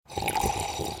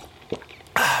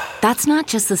That's not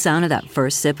just the sound of that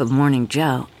first sip of Morning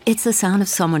Joe. It's the sound of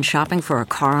someone shopping for a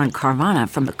car on Carvana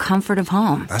from the comfort of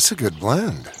home. That's a good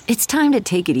blend. It's time to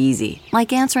take it easy,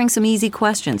 like answering some easy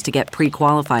questions to get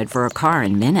pre-qualified for a car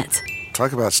in minutes.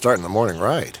 Talk about starting the morning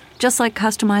right. Just like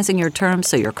customizing your terms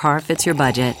so your car fits your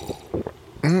budget.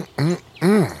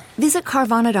 Visit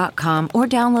Carvana.com or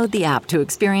download the app to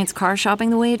experience car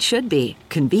shopping the way it should be.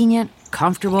 Convenient,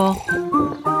 comfortable.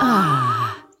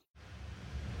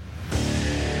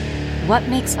 What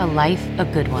makes a life a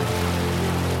good one?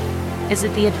 Is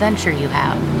it the adventure you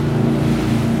have?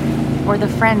 Or the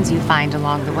friends you find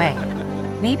along the way?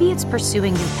 Maybe it's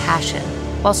pursuing your passion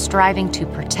while striving to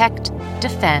protect,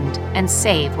 defend, and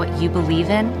save what you believe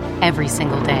in every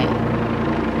single day.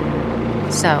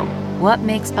 So, what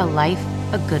makes a life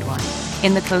a good one?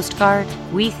 In the Coast Guard,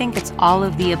 we think it's all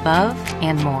of the above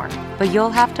and more, but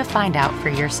you'll have to find out for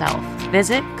yourself.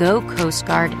 Visit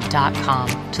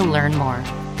gocoastguard.com to learn more.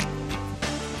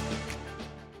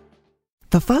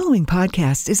 The following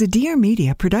podcast is a Dear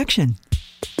Media production.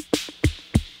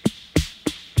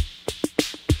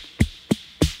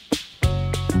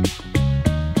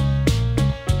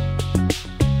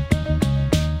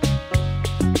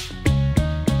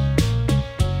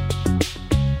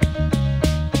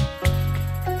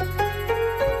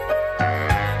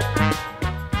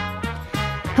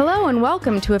 Hello and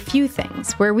welcome to A Few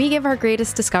Things, where we give our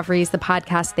greatest discoveries the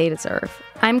podcast they deserve.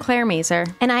 I'm Claire Mazer.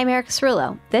 And I'm Eric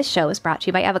Cerullo. This show is brought to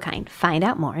you by Evakind. Find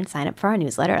out more and sign up for our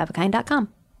newsletter at evakind.com.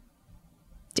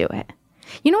 Do it.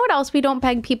 You know what else we don't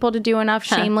beg people to do enough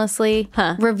shamelessly?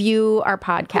 Review our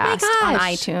podcast on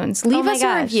iTunes. Leave us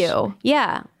a review.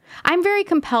 Yeah. I'm very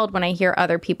compelled when I hear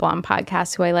other people on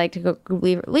podcasts who I like to go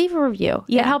leave a review.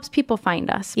 Yeah. It helps people find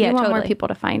us. Yeah, we want totally. more people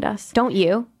to find us. Don't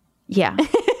you? Yeah.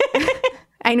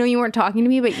 I know you weren't talking to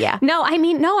me, but yeah. No, I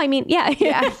mean, yeah.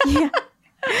 Yeah.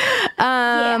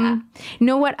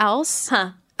 Know what else?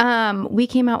 We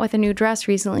came out with a new dress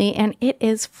recently, and it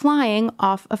is flying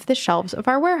off of the shelves of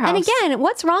our warehouse. And again,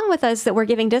 what's wrong with us that we're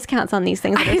giving discounts on these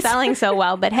things that are selling so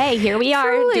well? But hey, here we are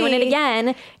doing it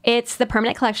again. It's the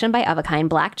Permanent Collection by Evakind.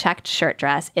 Black checked shirt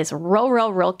dress. It's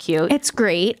real cute. It's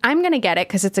great. I'm gonna get it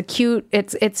because it's a cute.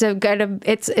 It's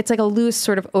like a loose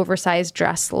sort of oversized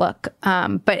dress look,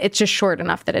 but it's just short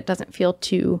enough that it doesn't feel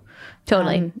too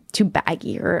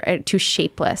baggy or too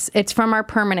shapeless. It's from our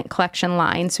Permanent Collection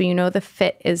line, so you know the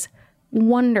fit is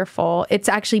wonderful. It's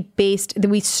actually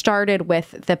we started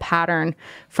with the pattern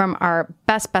from our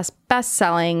best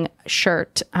selling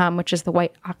shirt, which is the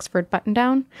white Oxford button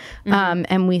down,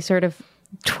 and we sort of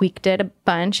tweaked it a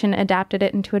bunch and adapted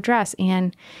it into a dress,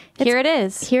 and here it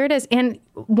is. And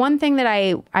one thing that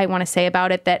I want to say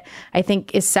about it that I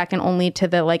think is second only to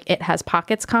the it has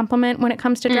pockets compliment when it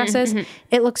comes to dresses,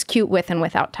 it looks cute with and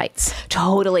without tights.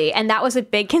 Totally. And that was a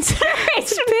big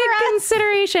consideration.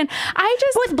 Consideration.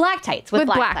 With black tights. With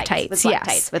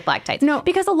black tights. No,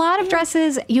 because a lot of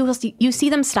dresses, you see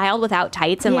them styled without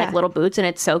tights and little boots, and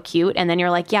it's so cute. And then you're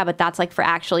like, yeah, but that's for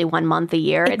actually 1 month a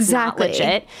year. Exactly. It's not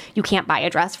legit. You can't buy a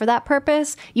dress for that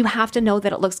purpose. You have to know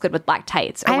that it looks good with black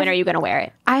tights. Or when are you going to wear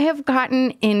it? I have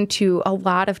gotten into a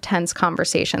lot of tense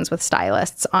conversations with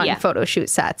stylists on photo shoot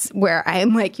sets where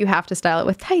I'm like, you have to style it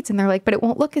with tights, and they're like, but it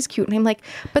won't look as cute. And I'm like,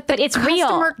 but it's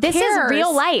real. This is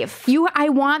real life. I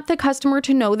want the customer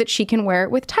to know that she can wear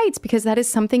it with tights because that is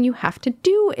something you have to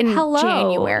do in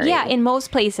January. Yeah, in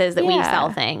most places that we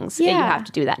sell things, you have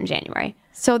to do that in January.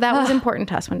 So that was important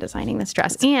to us when designing this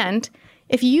dress. And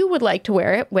if you would like to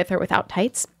wear it with or without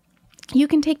tights, you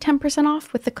can take 10%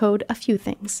 off with the code A Few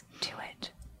Things. Do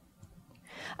it.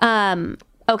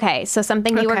 Okay, so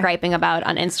something you were griping about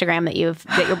on Instagram that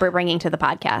you're bringing to the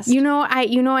podcast. You know,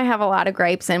 I have a lot of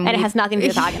gripes, and it has nothing to do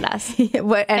with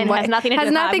Haagen-Dazs.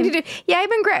 Has nothing to do. Yeah,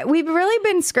 we've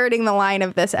really been skirting the line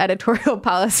of this editorial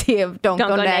policy of don't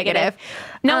go negative.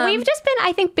 No, we've just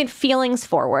been feelings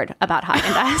forward about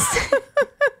Haagen-Dazs.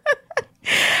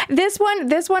 This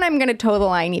one, I'm going to toe the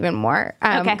line even more.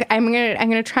 Okay. I'm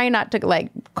going to try not to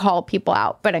call people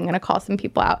out, but I'm going to call some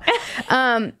people out.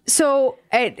 Some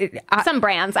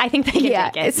brands, I think they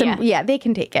can take it. Yeah, they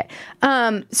can take it.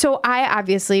 So I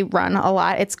obviously run a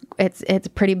lot. It's a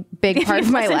pretty big part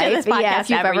of my life. This podcast if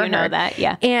you've ever know heard that.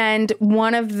 Yeah. And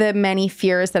one of the many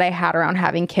fears that I had around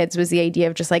having kids was the idea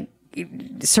of just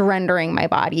surrendering my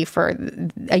body for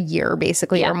a year,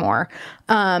 basically, or more.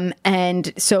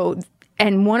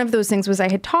 And one of those things was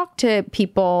I had talked to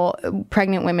people,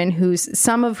 pregnant women,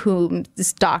 some of whom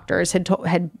doctors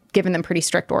had given them pretty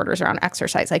strict orders around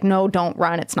exercise, like, no, don't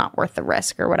run, it's not worth the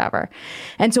risk or whatever.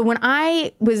 And so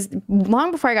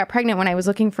long before I got pregnant, when I was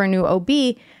looking for a new OB,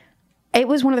 it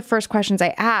was one of the first questions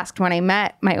I asked when I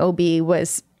met my OB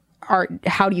was,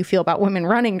 how do you feel about women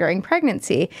running during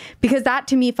pregnancy? Because that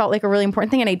to me felt like a really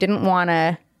important thing, and I didn't want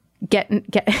to get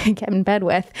in bed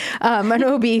with an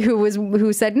OB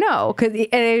who said no, because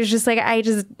it was just like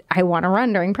I want to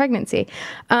run during pregnancy,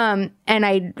 and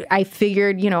I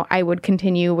figured I would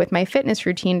continue with my fitness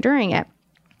routine during it.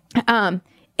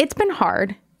 It's been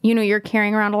hard. You're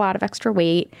carrying around a lot of extra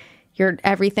weight.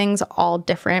 Everything's all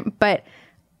different, but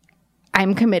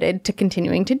I'm committed to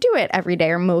continuing to do it every day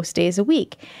or most days a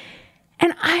week.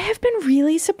 And I have been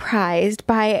really surprised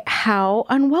by how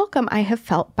unwelcome I have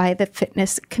felt by the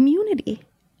fitness community.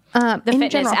 The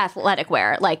fitness athletic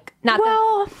wear, like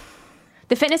the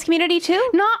fitness community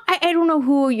too? I don't know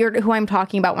who I'm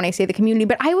talking about when I say the community,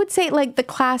 but I would say like the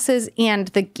classes and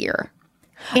the gear.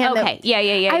 And okay.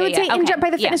 Yeah. I would say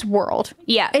by the fitness world.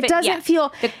 Yeah. It doesn't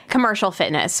feel the commercial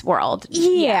fitness world.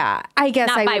 Yeah. I guess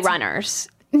not by runners.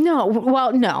 No.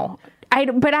 Well, no.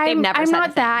 I'm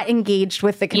not that engaged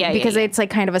with the because it's like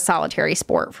kind of a solitary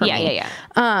sport for me.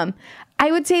 I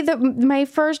would say that my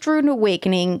first rude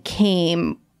awakening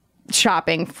came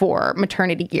shopping for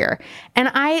maternity gear. And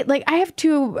I have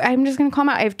two, I'm just going to call them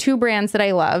out. I have two brands that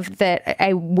I love that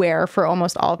I wear for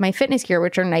almost all of my fitness gear,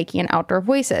 which are Nike and Outdoor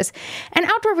Voices. And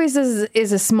Outdoor Voices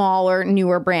is a smaller,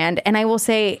 newer brand. And I will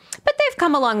say, but they've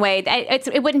come a long way.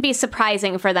 It wouldn't be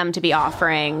surprising for them to be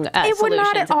offering solutions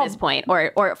at this point,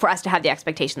 or for us to have the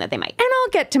expectation that they might. And I'll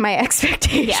get to my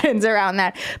expectations around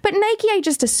that. But Nike, I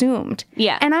just assumed.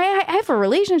 Yeah. And I have a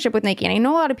relationship with Nike, and I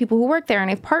know a lot of people who work there,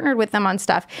 and I've partnered with them on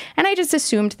stuff. And I just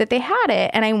assumed that they had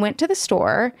it. And I went to the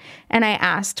store and I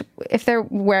asked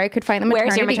where I could find the maternity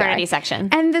Where's your maternity guide. Section?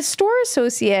 And the store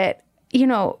associate,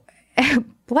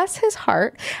 bless his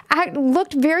heart,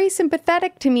 looked very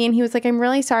sympathetic to me. And he was like, I'm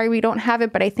really sorry we don't have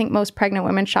it, but I think most pregnant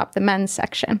women shop the men's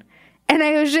section. And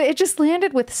it just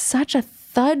landed with such a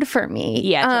thud for me.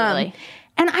 Yeah, totally.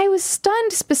 And I was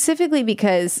stunned specifically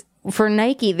because for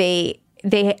Nike,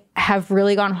 they have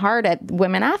really gone hard at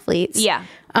women athletes. Yeah.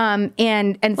 And you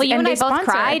and I both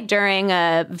cried it. during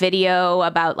a video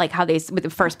about like how they were the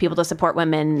first people to support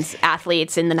women's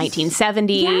athletes in the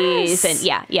 1970s. Yes. And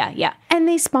yeah. And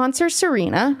they sponsor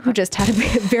Serena, who just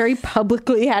very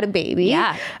publicly had a baby.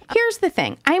 Yeah. Here's the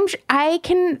thing. I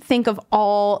can think of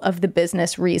all of the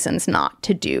business reasons not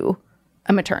to do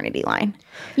a maternity line.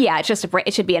 Yeah,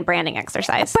 it should be a branding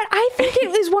exercise. But I think it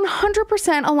is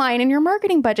 100% aligned in your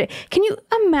marketing budget. Can you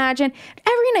imagine?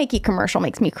 Every Nike commercial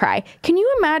makes me cry. Can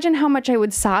you imagine how much I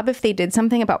would sob if they did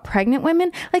something about pregnant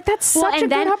women? Like, that's such a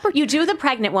good opportunity. You do the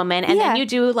pregnant woman, and then you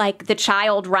do like the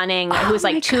child running who's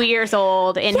like 2 years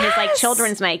old in his like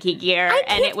children's Nike gear,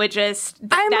 and it would just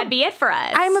that'd be it for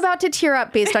us. I'm about to tear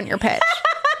up based on your pitch.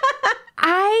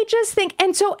 I just think,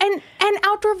 and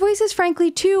Outdoor Voices,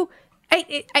 frankly, too.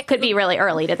 It could be really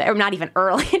early or not even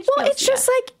early. It's just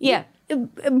like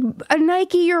a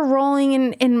Nike, you're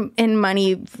rolling in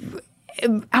money.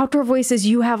 Outdoor Voices,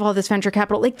 you have all this venture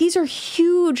capital. Like, these are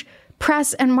huge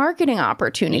press and marketing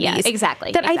opportunities. Yeah,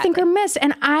 exactly. That I think are missed.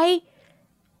 And I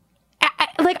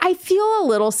feel a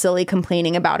little silly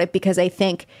complaining about it because I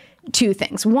think two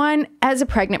things. One, as a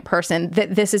pregnant person,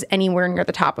 that this is anywhere near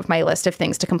the top of my list of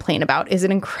things to complain about is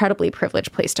an incredibly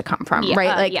privileged place to come from,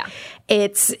 right?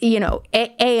 It's,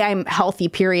 I'm healthy,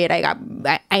 period.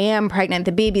 I am pregnant.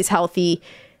 The baby's healthy.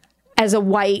 As a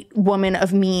white woman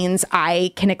of means,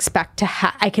 I can expect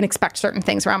certain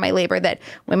things around my labor that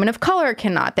women of color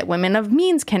cannot, that women of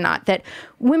means cannot, that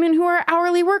women who are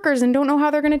hourly workers and don't know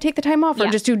how they're going to take the time off or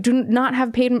just do not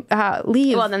have paid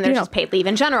leave. Well, then there's just paid leave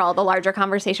in general, the larger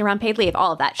conversation around paid leave,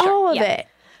 all of that. Sure. All of it.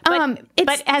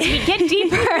 But as we get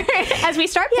deeper, as we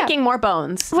start picking more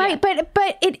bones. Right. Yeah.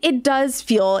 But it does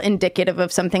feel indicative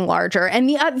of something larger. And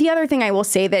the other thing I will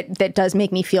say that does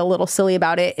make me feel a little silly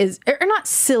about it is, or not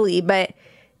silly, but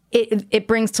it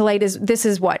brings to light is this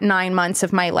is 9 months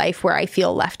of my life where I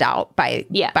feel left out by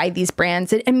these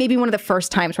brands. And maybe one of the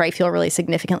first times where I feel really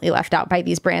significantly left out by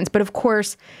these brands. But of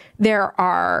course, there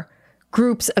are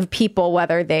groups of people,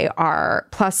 whether they are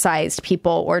plus-sized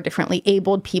people or differently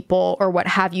abled people or what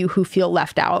have you, who feel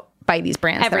left out by these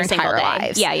brands every their entire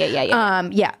lives.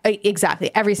 Yeah. Exactly.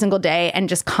 Every single day and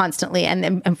just constantly,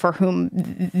 and for whom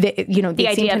the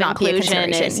idea seem to not be a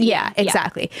consideration.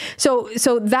 Exactly. So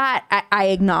that I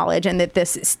acknowledge, and that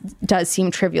this does seem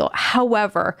trivial.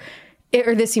 However,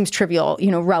 this seems trivial,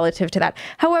 relative to that.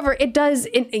 However, it does,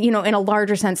 in a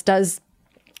larger sense, does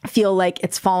feel like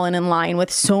it's fallen in line with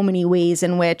so many ways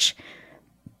in which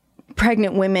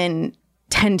pregnant women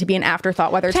tend to be an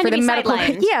afterthought, whether it's for the medical,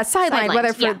 sidelined,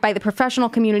 whether by the professional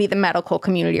community, the medical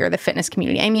community, or the fitness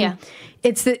community. I mean,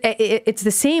 it's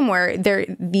the same where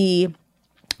the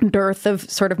dearth of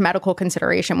sort of medical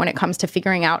consideration when it comes to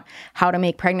figuring out how to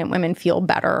make pregnant women feel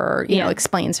better or, you know,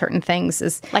 explain certain things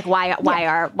is like why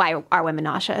are women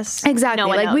nauseous? Exactly. No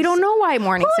one like knows. We don't know why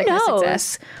morning sickness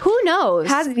exists. Who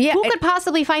knows? Who could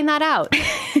possibly find that out?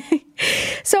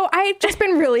 So I've just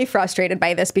been really frustrated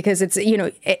by this because it's, you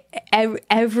know,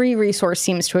 every resource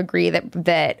seems to agree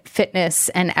that fitness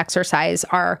and exercise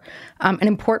are an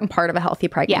important part of a healthy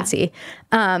pregnancy.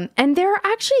 Yeah. And there are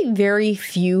actually very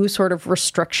few sort of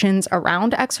restrictions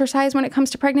around exercise when it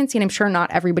comes to pregnancy. And I'm sure not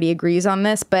everybody agrees on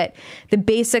this, but the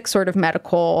basic sort of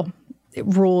medical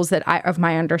rules that I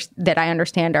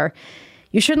understand are: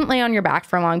 you shouldn't lay on your back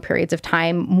for long periods of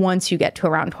time once you get to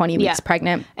around 20 weeks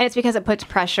pregnant. And it's because it puts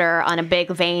pressure on a big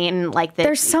vein like this.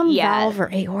 There's some valve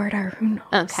or aorta. Who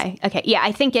knows? Okay. Yeah,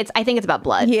 I think it's about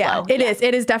blood flow. It is.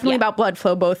 It is definitely about blood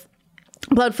flow, both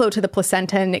blood flow to the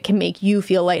placenta, and it can make you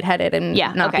feel lightheaded and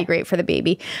not be great for the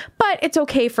baby. But it's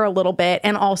okay for a little bit.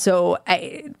 And also,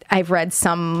 I've read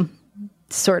some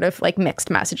sort of like mixed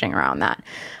messaging around that.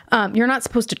 You're not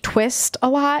supposed to twist a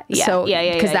lot.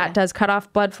 Because that does cut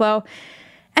off blood flow.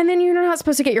 And then you're not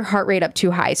supposed to get your heart rate up too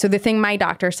high. So the thing my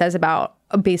doctor says about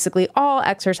basically all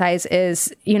exercise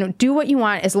is, you know, do what you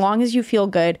want as long as you feel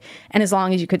good and as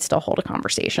long as you could still hold a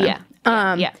conversation. Yeah.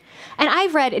 And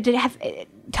I've read,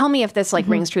 tell me if this like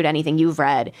rings true to anything you've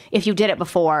read. If you did it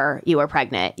before you were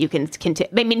pregnant, you can continue.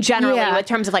 I mean, generally, in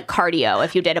terms of like cardio,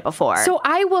 if you did it before. So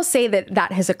I will say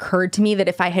that has occurred to me that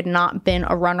if I had not been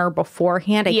a runner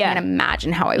beforehand, I can't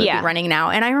imagine how I would be running now.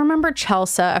 And I remember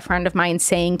Chelsea, a friend of mine,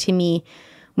 saying to me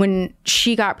when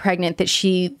she got pregnant that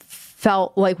she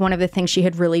felt like one of the things she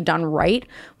had really done right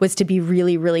was to be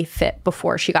really, really fit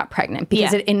before she got pregnant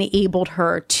because it enabled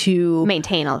her to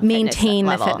maintain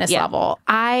the fitness level.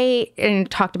 I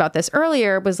talked about this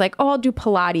earlier, was like, I'll do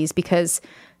Pilates because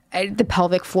the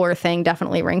pelvic floor thing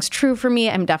definitely rings true for me.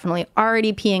 I'm definitely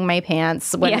already peeing my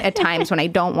pants at times when I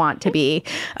don't want to be,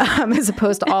 as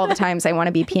opposed to all the times I want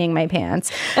to be peeing my pants.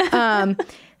 I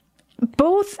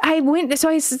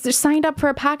signed up for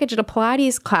a package at a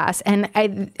Pilates class, and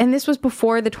this was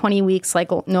before the 20 weeks,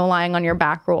 like no lying on your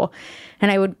back rule. And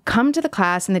I would come to the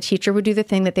class and the teacher would do the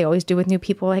thing that they always do with new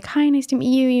people, like, hi, nice to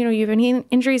meet you. You know, you have any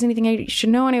injuries, anything I should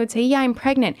know? And I would say, yeah, I'm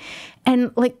pregnant.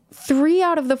 And like 3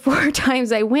 out of the 4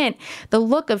 times I went, the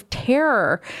look of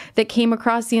terror that came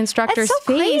across the instructor's face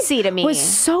crazy to me. Was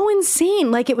so insane.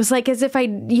 Like, it was like as if I,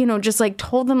 you know, just like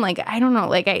told them, like, I don't know,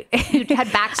 like you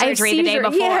had back surgery the day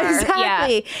before. Yeah,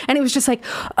 exactly. Yeah. And it was just like,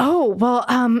 oh, well,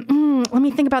 let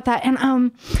me think about that. And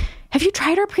have you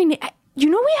tried our prenatal? You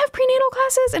know, we have prenatal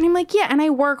classes? And I'm like, yeah. And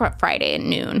I work on Friday at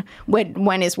noon,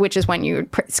 which is when you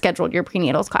scheduled your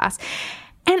prenatals class.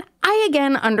 And I,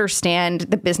 again, understand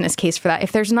the business case for that.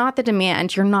 If there's not the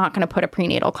demand, you're not going to put a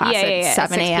prenatal class at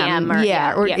 7 a.m.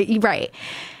 Right.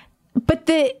 But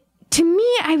to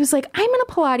me, I was like, I'm in a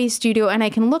Pilates studio and I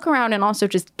can look around and also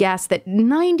just guess that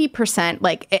 90%,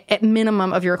 like at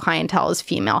minimum, of your clientele is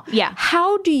female. Yeah.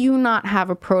 How do you not have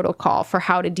a protocol for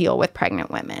how to deal with pregnant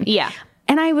women? Yeah.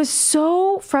 And I was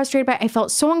so frustrated by it. I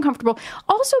felt so uncomfortable.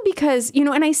 Also because, you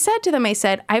know, and I said to them,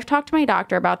 I've talked to my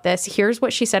doctor about this. Here's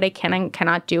what she said I can and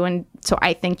cannot do. And so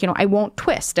I think, you know, I won't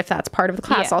twist if that's part of the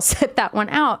class. Yeah. I'll sit that one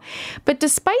out. But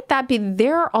despite that,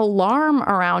 their alarm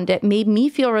around it made me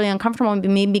feel really uncomfortable and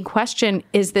made me question,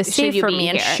 is this safe for me?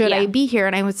 And should I be here?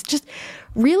 And I was just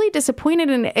really disappointed.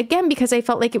 And again, because I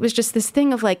felt like it was just this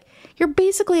thing of like, you're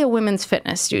basically a women's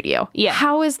fitness studio. Yeah.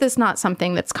 How is this not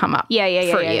something that's come up for you?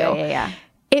 Yeah.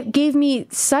 It gave me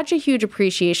such a huge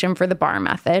appreciation for the bar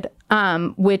method,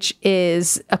 which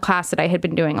is a class that I had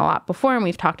been doing a lot before, and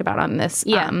we've talked about on this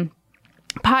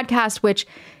podcast, which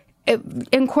it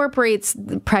incorporates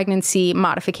pregnancy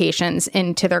modifications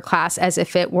into their class as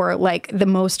if it were like the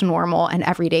most normal and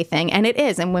everyday thing. And it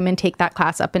is. And women take that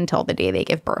class up until the day they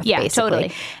give birth, basically.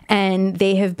 Totally. And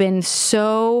they have been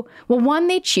one,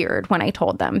 they cheered when I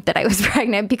told them that I was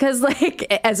pregnant because like,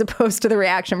 as opposed to the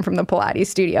reaction from the Pilates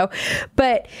studio.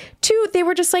 But 2, they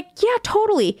were just like, yeah,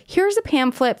 totally. Here's a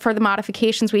pamphlet for the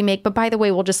modifications we make. But by the way,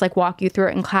 we'll just like walk you through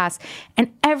it in class.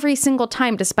 And every single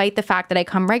time, despite the fact that I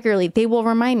come regularly, they will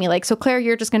remind me, like, so Claire,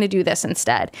 you're just going to do this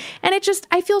instead. And it just,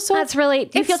 I feel so. That's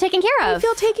really, you feel taken care of. I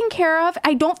feel taken care of.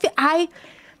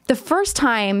 The first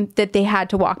time that they had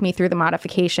to walk me through the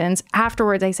modifications,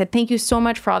 afterwards I said, thank you so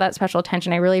much for all that special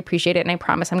attention. I really appreciate it. And I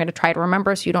promise I'm going to try to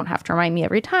remember so you don't have to remind me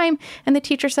every time. And the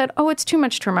teacher said, oh, it's too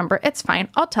much to remember. It's fine.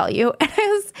 I'll tell you.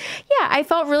 And I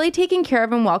felt really taken care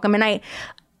of and welcome. And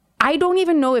I don't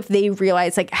even know if they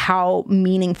realized like how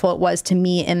meaningful it was to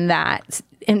me in that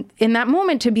in that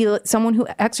moment to be someone who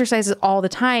exercises all the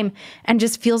time and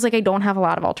just feels like I don't have a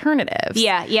lot of alternatives.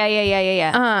 Yeah.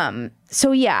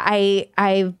 So yeah,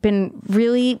 I've been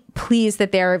really pleased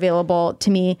that they're available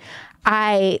to me.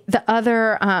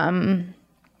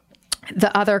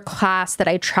 The other class that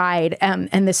I tried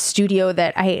and the studio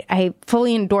that I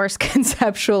fully endorse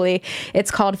conceptually,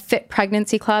 it's called Fit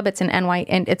Pregnancy Club. It's in NY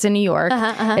and it's in New York.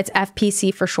 It's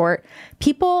FPC for short.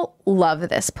 People love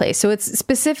this place. So it's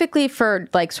specifically for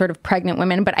like sort of pregnant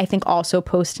women, but I think also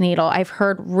postnatal. I've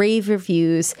heard rave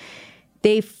reviews.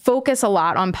 They focus a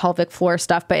lot on pelvic floor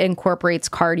stuff, but incorporates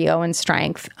cardio and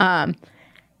strength.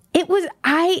 It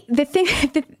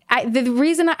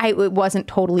reason it wasn't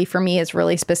totally for me is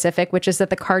really specific, which is that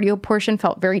the cardio portion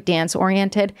felt very dance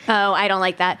oriented. Oh, I don't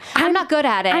like that. I'm not good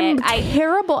at it. I'm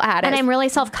terrible at it. And I'm really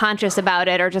self-conscious about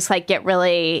it, or just like get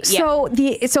really... So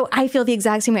I feel the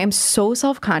exact same way. I'm so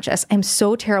self-conscious. I'm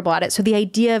so terrible at it. So the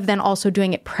idea of then also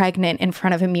doing it pregnant in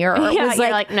front of a mirror was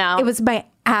like, no. It was my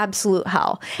absolute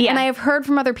hell. Yeah. And I have heard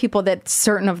from other people that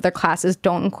certain of their classes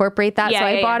don't incorporate that.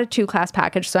 I bought a 2-class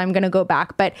package, so I'm going to go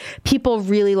back. But people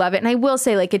really love it. And I will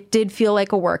say, like, it did feel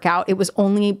like a workout. It was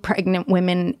only pregnant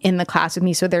women in the class with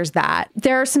me, so there's that.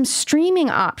 There are some streaming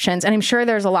options, and I'm sure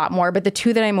there's a lot more, but the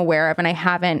two that I'm aware of, and I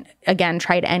haven't, again,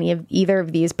 tried either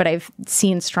of these, but I've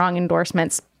seen strong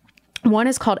endorsements. One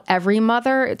is called Every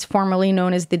Mother. It's formerly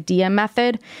known as the Dia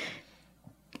method.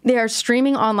 They are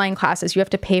streaming online classes. You have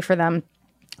to pay for them.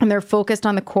 And they're focused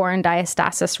on the core and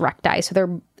diastasis recti. So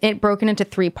they're broken into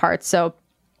 3 parts. So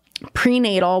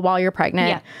prenatal while you're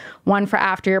pregnant, one for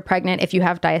after you're pregnant if you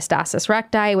have diastasis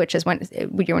recti, which is when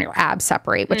your abs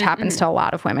separate, which happens to a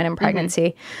lot of women in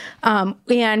pregnancy, and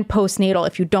postnatal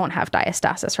if you don't have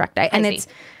diastasis recti.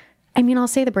 And I'll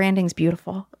say the branding's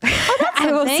beautiful. Oh, that's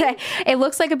I will say it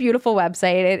looks like a beautiful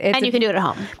website. And you can do it at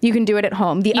home. You can do it at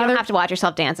home. You don't have to watch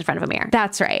yourself dance in front of a mirror.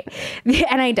 That's right.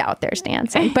 And I doubt there's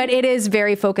dancing, but it is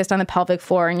very focused on the pelvic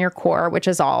floor and your core, which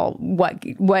is all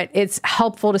what it's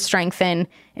helpful to strengthen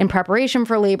in preparation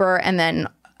for labor, and then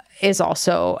is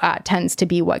also tends to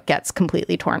be what gets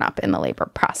completely torn up in the labor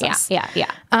process. Yeah.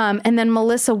 And then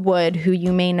Melissa Wood, who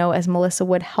you may know as Melissa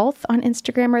Wood Health on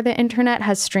Instagram or the internet,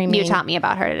 has streaming. You taught me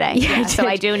about her today. Yeah, so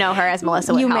I do know her as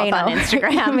Melissa Wood Health on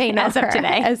Instagram. You may know as of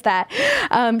today as that.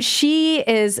 She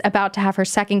is about to have her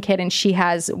second kid, and she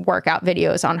has workout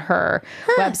videos on her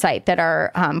website that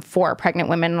are for pregnant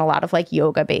women, and a lot of like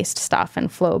yoga based stuff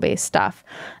and flow based stuff.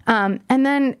 And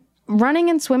then running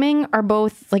and swimming are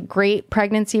both like great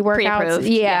pregnancy workouts. Pre-approved,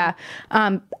 yeah.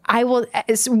 I will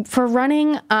for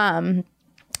running.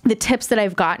 The tips that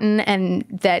I've gotten and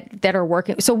that are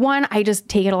working. So one, I just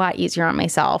take it a lot easier on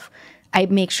myself. I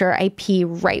make sure I pee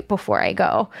right before I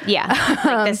go. Yeah,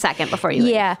 like the second before you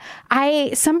leave. Yeah.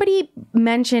 Somebody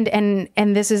mentioned, and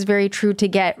this is very true,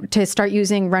 to start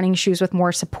using running shoes with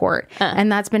more support.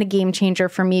 And that's been a game changer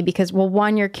for me because, well,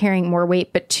 one, you're carrying more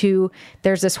weight, but two,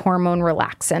 there's this hormone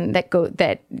relaxin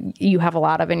that you have a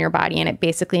lot of in your body, and it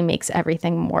basically makes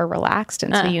everything more relaxed.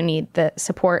 And so you need the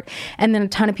support. And then a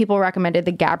ton of people recommended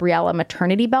the Gabriella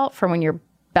maternity belt for when your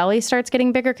belly starts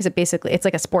getting bigger, because it's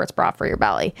like a sports bra for your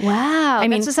belly. Wow. I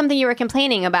mean, this was something you were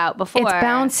complaining about before. It's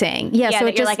bouncing. Yeah. So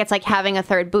it's like having a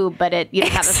third boob, but you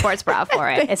don't have a sports bra for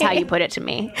it, is how you put it to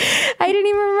me. I didn't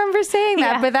even remember saying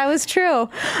that, but that was true.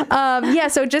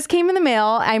 So it just came in the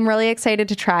mail. I'm really excited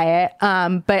to try it.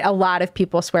 But a lot of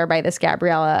people swear by this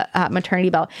Gabriella maternity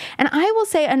belt. And I will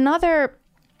say another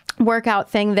workout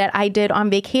thing that I did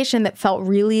on vacation that felt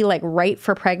really like right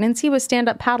for pregnancy was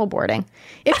stand-up paddleboarding.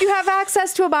 If you have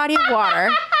access to a body of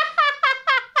water,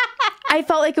 I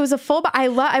felt like it was a full.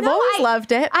 I've always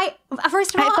loved it.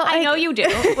 First of all, I know you do,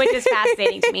 which is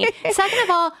fascinating to me. Second of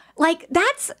all, like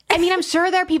I'm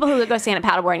sure there are people who go stand-up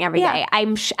paddleboarding every day.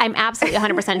 I'm absolutely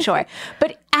 100% sure.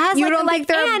 But as you don't like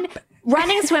and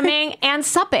running, swimming, and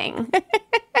supping.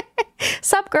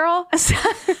 Sup, girl.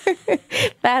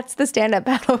 That's the stand-up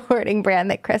paddleboarding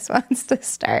brand that Chris wants to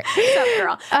start. Sup,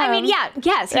 girl.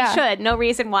 Yes, you should. No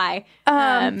reason why.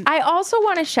 I also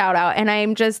want to shout out, and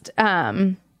I'm just,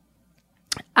 there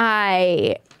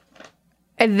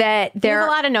are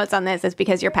a lot of notes on this is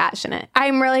because you're passionate.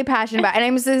 I'm really passionate about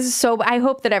it. I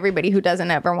hope that everybody who doesn't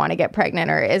ever want to get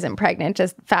pregnant or isn't pregnant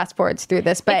just fast forwards through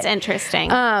this. But it's interesting.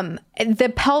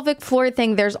 The pelvic floor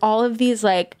thing, there's all of these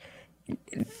like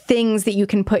things that you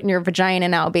can put in your vagina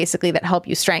now, basically, that help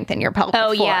you strengthen your pelvic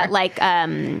floor. Yeah, like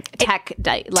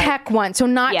tech one. So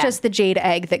not just the jade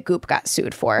egg that Goop got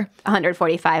sued for.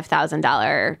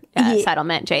 $145,000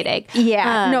 settlement jade egg.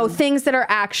 Yeah, no, things that are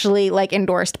actually like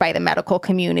endorsed by the medical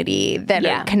community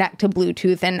that connect to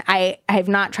Bluetooth, and I have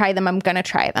not tried them. I'm gonna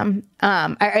try them.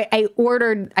 I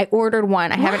ordered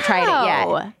one. I haven't tried it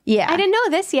yet. Yeah, I didn't know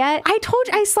this yet. I told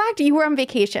you, I slacked you. You were on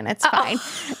vacation. It's fine.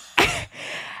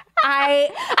 I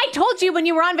told you when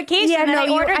you were on vacation that I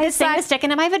ordered this thing to stick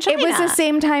into my vagina. It was the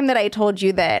same time that I told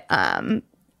you that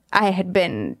I had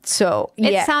been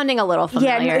It's sounding a little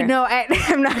familiar. Yeah, no,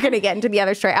 I'm not going to get into the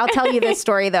other story. I'll tell you this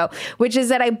story, though, which is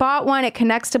that I bought one. It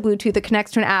connects to Bluetooth. It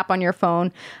connects to an app on your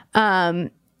phone.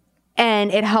 And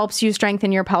it helps you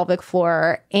strengthen your pelvic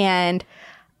floor. And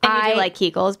you do like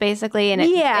Kegels, basically, and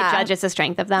it judges the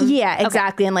strength of them. Yeah,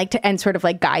 exactly. Okay. And sort of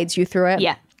like guides you through it.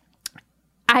 Yeah.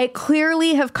 I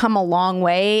clearly have come a long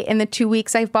way in the 2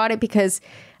 weeks I've bought it, because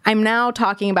I'm now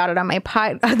talking about it on my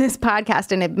on this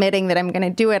podcast and admitting that I'm going to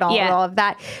do it, all of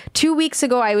that. 2 weeks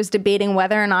ago, I was debating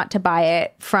whether or not to buy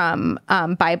it from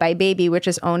Bye Bye Baby, which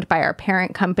is owned by our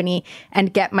parent company,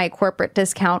 and get my corporate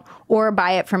discount, or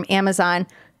buy it from Amazon,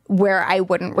 where I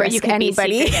wouldn't risk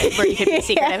anybody. Where you could be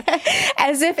secretive.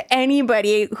 As if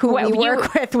anybody who we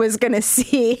work with was going to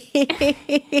see.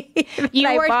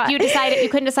 You decided you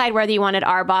couldn't decide whether you wanted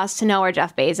our boss to know or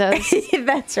Jeff Bezos.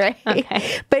 That's right.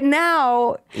 Okay. But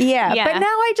now, but now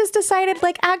I just decided,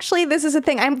 like, actually, this is a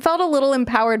thing. I felt a little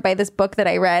empowered by this book that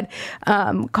I read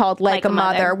called Like a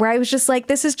Mother, where I was just like,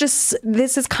 this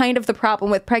is kind of the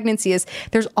problem with pregnancy, is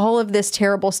there's all of this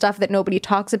terrible stuff that nobody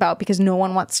talks about because no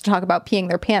one wants to talk about peeing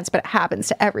their pants, but it happens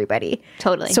to everybody.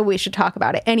 Totally. So we should talk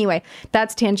about it. Anyway,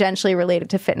 that's tangentially related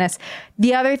to fitness.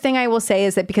 The other thing I will say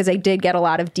is that, because I did get a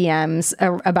lot of DMs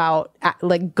about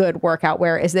like good workout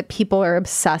wear, is that people are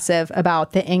obsessive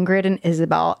about the Ingrid and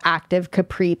Isabel active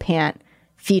capri pant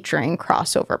featuring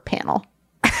crossover panel.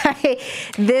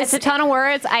 It's a ton of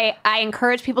words. I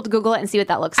encourage people to Google it and see what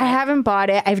that looks like. I haven't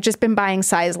bought it. I've just been buying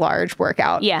size large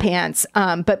workout pants.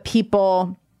 But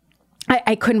people,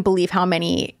 I couldn't believe how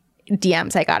many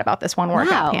DMs I got about this one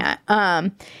workout pant,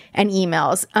 and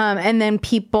emails. And then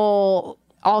people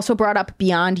also brought up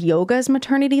Beyond Yoga's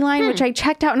maternity line, which I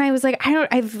checked out, and I was like,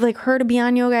 I've like heard of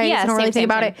Beyond Yoga. I just don't really think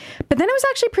about it. But then it was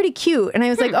actually pretty cute. And I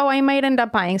was like, I might end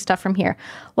up buying stuff from here.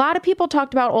 A lot of people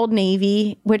talked about Old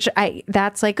Navy, which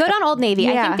that's like good on Old Navy.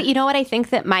 Yeah. I think that, you know what? I think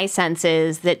that my sense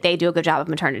is that they do a good job of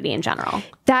maternity in general.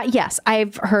 Yes,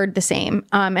 I've heard the same.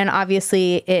 And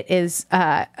obviously it is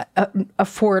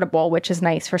affordable, which is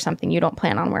nice for something you don't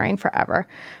plan on wearing forever.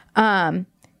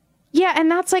 Yeah,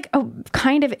 and that's like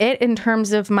kind of it in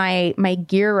terms of my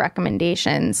gear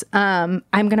recommendations. I'm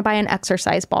going to buy an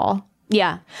exercise ball.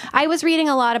 Yeah. I was reading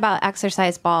a lot about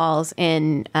exercise balls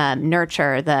in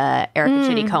Nurture, the Erica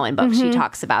Chitty Cohen book. She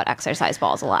talks about exercise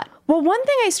balls a lot. Well, one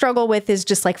thing I struggle with is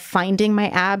just like finding my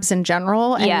abs in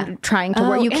general and trying to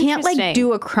work. You can't like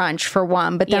do a crunch for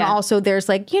one, but then also there's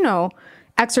like,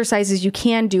 exercises you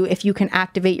can do if you can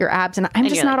activate your abs, and I'm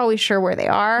just not always sure where they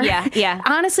are. Yeah.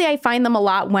 Honestly, I find them a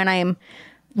lot when I'm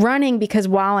running, because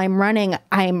while I'm running,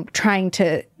 I'm trying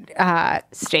to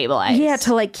stabilize. Yeah,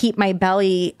 to like keep my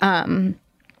belly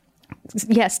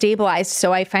stabilized.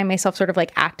 So I find myself sort of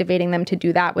like activating them to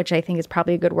do that, which I think is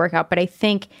probably a good workout. But I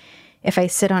think if I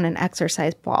sit on an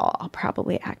exercise ball, I'll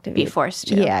probably activate. Be forced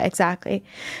to. Yeah, exactly.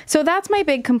 So that's my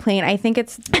big complaint. I think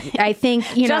just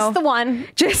the one.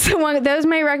 Those are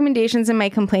my recommendations and my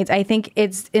complaints. I think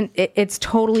it's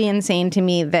totally insane to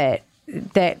me that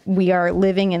we are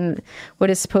living in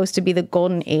what is supposed to be the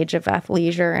golden age of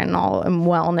athleisure and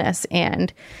wellness,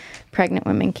 and pregnant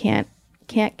women can't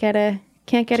get a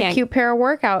cute pair of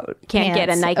workout can't get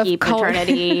a Nike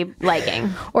maternity legging,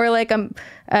 or like a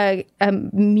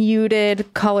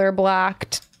muted color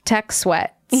blocked tech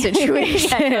sweat situation.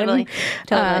 Totally.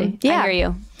 I hear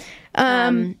you.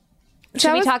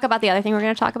 Should we talk about the other thing we're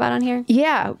going to talk about on here?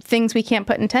 Yeah, things we can't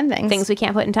put in 10 things. Things we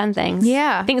can't put in 10 things.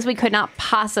 Yeah, things we could not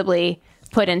possibly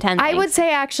put in 10 things. I would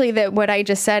say actually that what I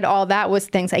just said, all that was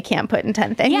things I can't put in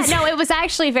 10 things. Yeah, no, it was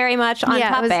actually very much on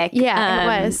topic. It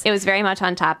was. It was very much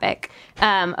on topic.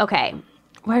 Okay,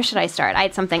 where should I start? I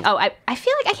had something. I feel like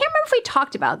I can't remember if we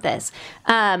talked about this.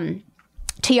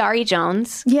 Tiari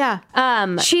Jones. Yeah.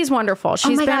 She's wonderful.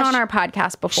 She's been on our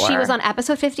podcast before. She was on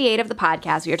episode 58 of the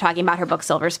podcast. We were talking about her book,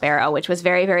 Silver Sparrow, which was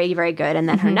very, very, very good. And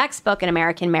then her next book, An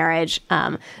American Marriage,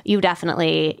 you've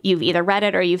either read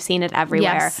it or you've seen it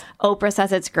everywhere. Yes. Oprah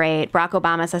says it's great. Barack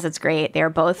Obama says it's great. They're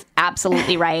both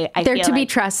absolutely right. They're to be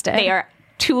trusted. They are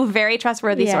two very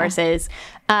trustworthy sources.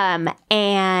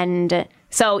 And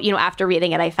So, after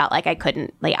reading it, I felt like I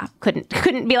couldn't be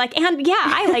like, and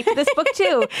I liked this book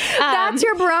too. That's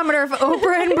your barometer. If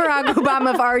Oprah and Barack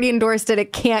Obama have already endorsed it,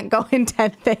 it can't go in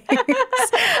 10 things. Well,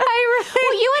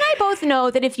 you and I both know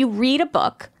that if you read a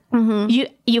book,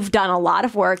 you've done a lot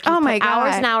of work. You've put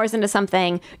hours and hours into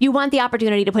something. You want the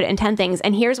opportunity to put it in 10 things.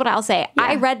 And here's what I'll say. Yeah.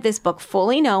 I read this book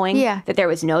fully knowing that there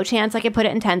was no chance I could put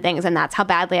it in 10 things. And that's how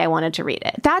badly I wanted to read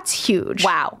it. That's huge.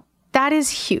 Wow. That is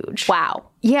huge. Wow.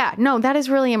 Yeah. No, that is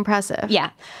really impressive.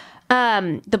 Yeah.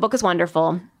 The book is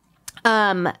wonderful.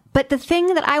 But the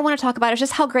thing that I want to talk about is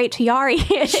just how great Tayari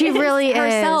is. She really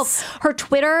herself. is. Her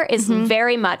Twitter is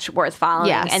very much worth following.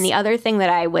 Yes. And the other thing that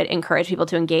I would encourage people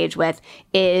to engage with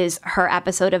is her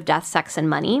episode of Death, Sex, and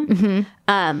Money.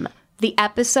 The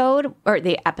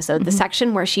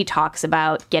section where she talks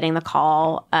about getting the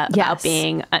call about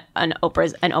being an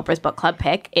Oprah's book club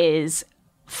pick is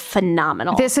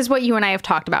phenomenal. This is what you and I have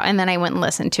talked about, and then I went and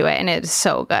listened to it, and it is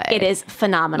so good. It is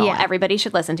phenomenal. Yeah. Everybody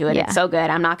should listen to it. Yeah. It's so good.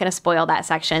 I'm not going to spoil that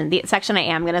section. The section I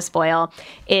am going to spoil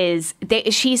is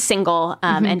she's single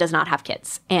and does not have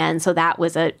kids, and so that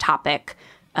was a topic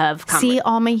of see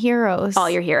all my heroes, all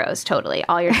your heroes, totally.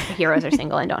 All your heroes are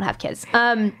single and don't have kids.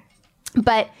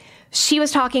 But she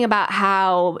was talking about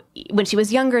how when she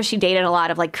was younger, she dated a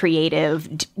lot of like creative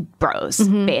bros,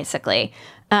 basically.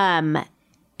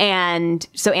 And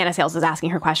so Anna Sales was asking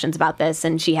her questions about this,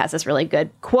 and she has this really good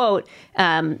quote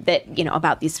that,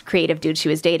 about these creative dudes she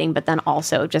was dating, but then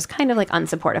also just kind of like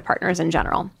unsupportive partners in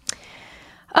general.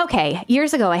 Okay,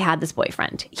 years ago, I had this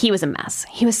boyfriend. He was a mess.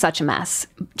 He was such a mess,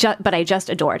 but I just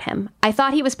adored him. I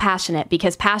thought he was passionate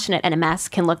because passionate and a mess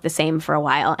can look the same for a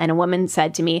while. And a woman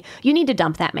said to me, you need to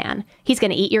dump that man. He's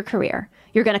going to eat your career.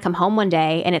 You're going to come home one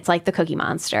day and it's like the Cookie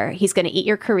Monster. He's going to eat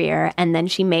your career. And then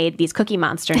she made these Cookie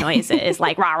Monster noises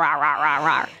like rah, rah, rah, rah,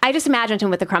 rah. I just imagined him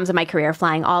with the crumbs of my career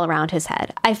flying all around his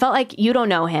head. I felt like you don't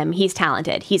know him. He's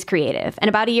talented. He's creative. And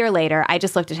about a year later, I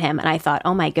just looked at him and I thought,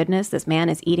 oh my goodness, this man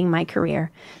is eating my career.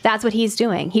 That's what he's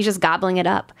doing. He's just gobbling it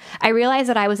up. I realized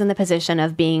that I was in the position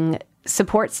of being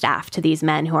support staff to these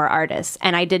men who are artists.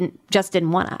 And I just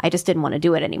didn't want to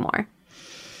do it anymore.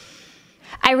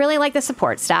 I really like the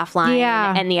support staff line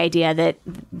and the idea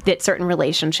that certain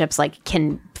relationships like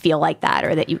can feel like that,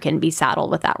 or that you can be saddled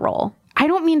with that role. I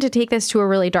don't mean to take this to a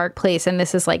really dark place, and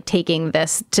this is like taking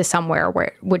this to somewhere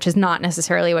which is not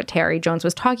necessarily what Tayari Jones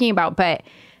was talking about, but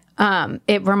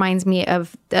it reminds me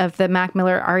of the Mac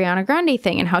Miller Ariana Grande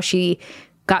thing and how she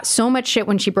got so much shit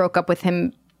when she broke up with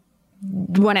him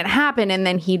when it happened, and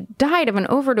then he died of an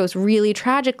overdose really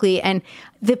tragically. And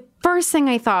the first thing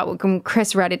I thought when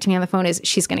Chris read it to me on the phone is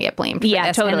she's going to get blamed for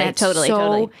this.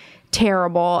 Totally.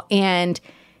 Terrible. And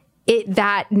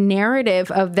that narrative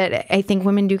of that, I think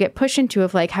women do get pushed into,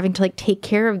 of like having to like take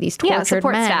care of these tortured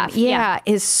support men. Staff.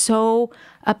 Is so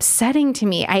upsetting to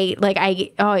me.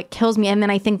 It kills me. And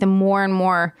then I think the more and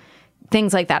more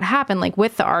things like that happen, like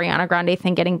with the Ariana Grande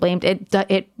thing getting blamed,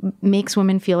 it makes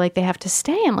women feel like they have to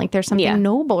stay, and like there's something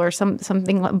noble or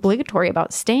something obligatory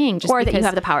about staying, just or that you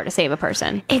have the power to save a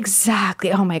person.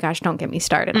 Exactly. Oh my gosh, don't get me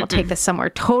started. I'll take this somewhere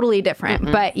totally different.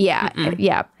 But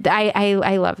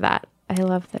I love that. I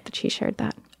love that she shared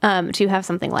that. Do you have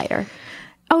something lighter?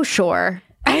 Oh, sure.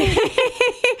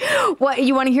 What,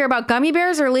 you want to hear about gummy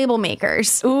bears or label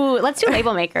makers? Ooh, let's do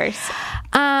label makers.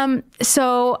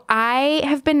 So I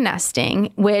have been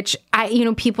nesting, which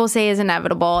people say is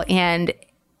inevitable, and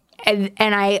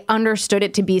I understood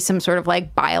it to be some sort of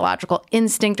like biological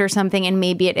instinct or something, and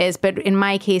maybe it is, but in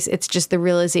my case, it's just the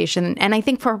realization, and I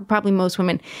think for probably most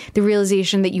women, the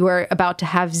realization that you are about to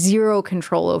have zero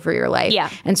control over your life. Yeah.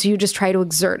 And so you just try to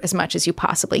exert as much as you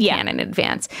possibly can in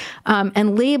advance.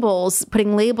 And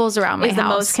putting labels around my house is the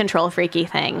most control freaky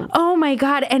thing. Oh my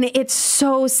God. And it's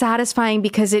so satisfying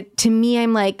because to me,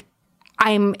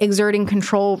 I'm exerting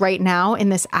control right now in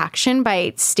this action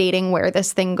by stating where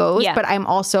this thing goes, but I'm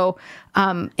also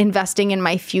investing in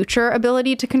my future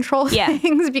ability to control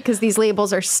things because these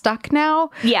labels are stuck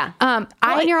now. Yeah. And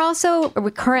you're also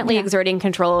currently exerting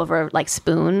control over like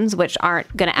spoons, which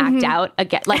aren't going to act out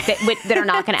again, like that are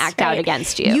not going to act out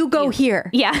against you. You go here.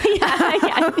 Yeah.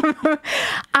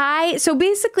 So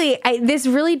basically, this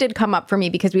really did come up for me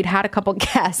because we'd had a couple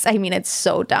guests. I mean, it's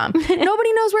so dumb.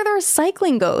 Nobody knows where the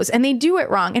recycling goes, and they do it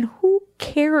wrong. And who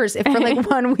cares if for like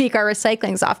 1 week our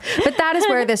recycling's off? But that is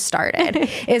where this started.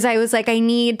 Is I was like, I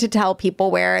need to tell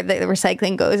people where the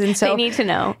recycling goes, and so they need to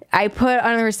know. I put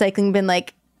on the recycling bin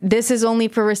like, this is only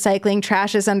for recycling,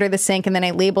 trash is under the sink, and then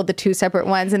I labeled the two separate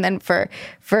ones, and then for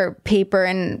paper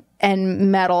and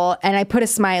metal, and I put a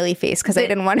smiley face because I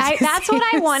didn't want to. That's what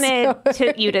I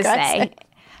wanted you to say.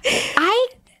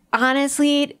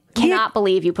 honestly cannot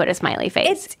believe you put a smiley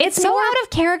face. It's so out of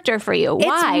character for you.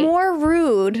 Why? It's more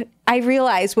rude, I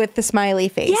realize, with the smiley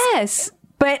face. Yes.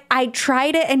 But I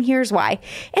tried it, and here's why.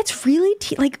 It's really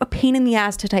like a pain in the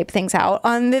ass to type things out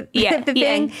on the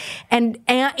thing. And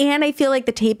I feel like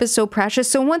the tape is so precious.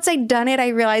 So once I'd done it, I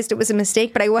realized it was a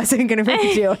mistake, but I wasn't going to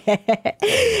redo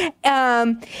it.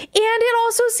 And it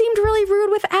also seemed really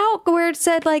rude without, where it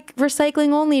said like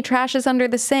recycling only, trash is under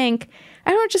the sink.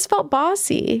 I don't know, it just felt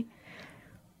bossy.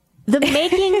 The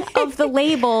making of the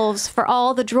labels for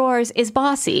all the drawers is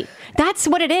bossy. That's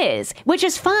what it is, which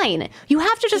is fine. You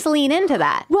have to just lean into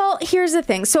that. Well, here's the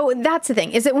thing. So that's the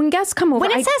thing, is that when guests come over...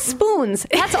 When it says spoons,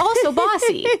 that's also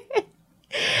bossy.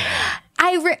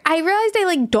 I realized I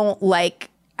like don't like...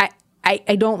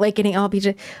 I don't like getting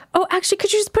LPG. Oh, actually,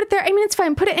 could you just put it there? I mean, it's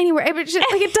fine. Put it anywhere.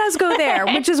 It does go there,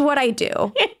 which is what I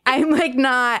do. I'm like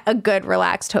not a good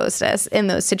relaxed hostess in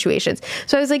those situations.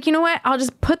 So I was like, you know what? I'll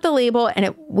just put the label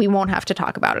and we won't have to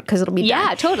talk about it because it'll be done.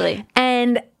 Yeah, totally.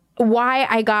 And why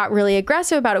I got really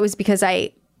aggressive about it was because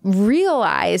I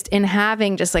realized in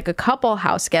having just like a couple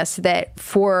house guests that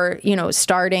for,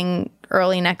 starting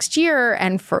early next year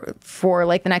and for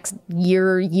like the next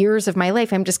years of my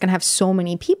life, I'm just going to have so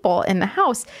many people in the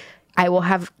house. I will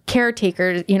have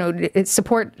caretakers,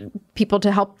 support people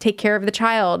to help take care of the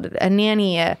child, a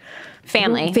nanny, a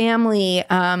family.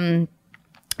 And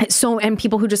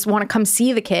people who just want to come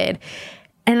see the kid.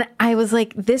 And I was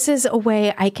like, this is a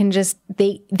way I can just,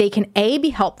 they can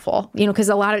be helpful, because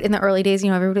a lot of, in the early days,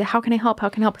 everybody, how can I help?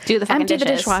 Do the fucking Empty the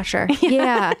dishwasher.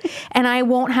 Yeah. And I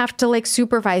won't have to like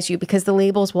supervise you because the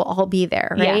labels will all be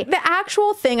there, right? Yeah. The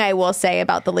actual thing I will say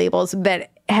about the labels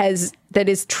that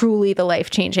is truly the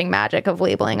life-changing magic of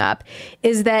labeling up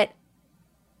is that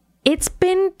it's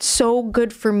been so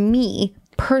good for me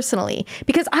personally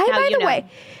because by the way,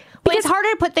 but it's harder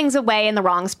to put things away in the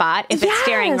wrong spot if it's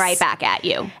staring right back at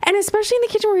you. And especially in the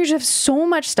kitchen where you have so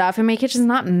much stuff. And my kitchen's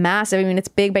not massive. I mean, it's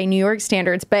big by New York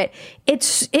standards, but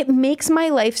it makes my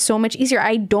life so much easier.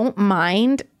 I don't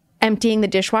mind emptying the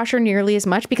dishwasher nearly as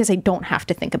much because I don't have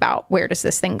to think about where does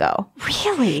this thing go.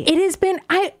 Really? It has been,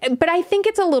 but I think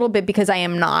it's a little bit because I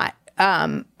am not.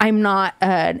 I'm not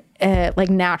a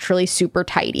like naturally super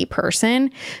tidy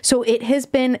person. So it has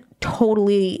been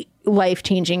totally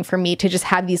life-changing for me to just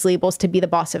have these labels to be the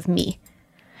boss of me.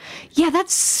 Yeah,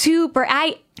 that's super.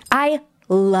 I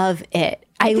love it.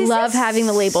 I love having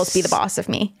the labels be the boss of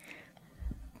me.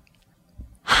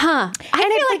 I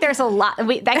feel like there's a lot. I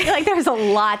feel like there's a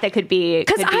lot that could be.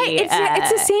 Because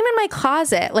it's the same in my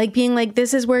closet. Like being like,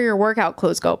 this is where your workout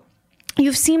clothes go.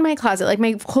 You've seen my closet. Like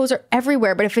my clothes are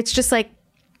everywhere. But if it's just like,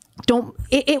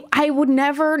 I would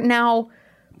never now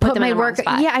put my work.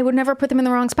 Yeah, I would never put them in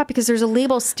the wrong spot because there's a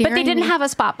label steering. But they didn't have a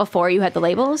spot before you had the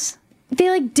labels. They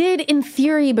like did in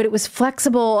theory, but it was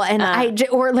flexible, and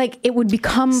it would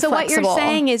become. So flexible. What you're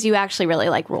saying is you actually really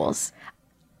like rules.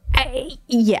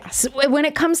 Yes. When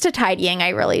it comes to tidying, I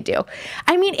really do.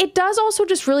 I mean, it does also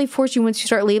just really force you once you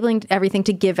start labeling everything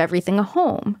to give everything a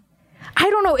home. I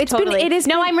don't know.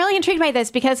 I'm really intrigued by this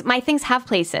because my things have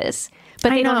places, but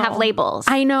they don't have labels.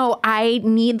 I know. I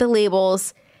need the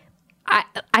labels.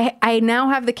 I now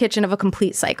have the kitchen of a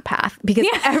complete psychopath because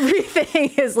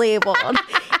everything is labeled.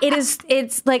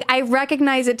 It's like I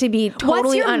recognize it to be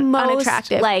totally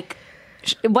unattractive.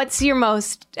 What's your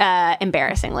most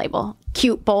embarrassing label?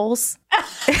 Cute bowls.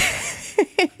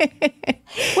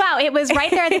 Wow, it was right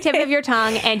there at the tip of your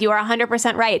tongue, and you are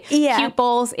 100% right. Yeah. Cute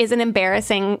bowls is an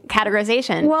embarrassing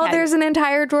categorization. Well, there's an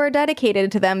entire drawer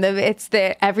dedicated to them. It's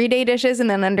the everyday dishes, and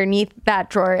then underneath that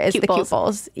drawer is the cute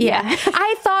bowls. Yeah.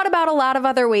 I thought about a lot of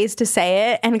other ways to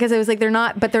say it, and because I was like, they're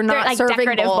not like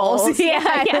serving bowls. Yeah.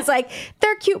 I was like,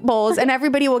 they're cute bowls, and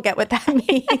everybody will get what that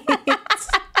means.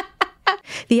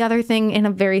 The other thing in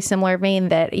a very similar vein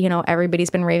that, everybody's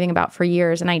been raving about for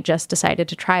years and I just decided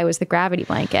to try was the gravity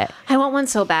blanket. I want one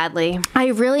so badly. I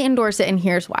really endorse it, and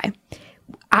here's why.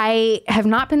 I have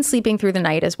not been sleeping through the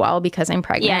night as well because I'm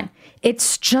pregnant. Yeah.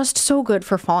 It's just so good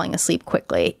for falling asleep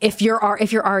quickly if you're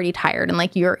already tired and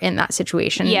like you're in that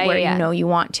situation where you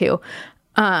want to.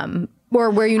 Or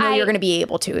where you're going to be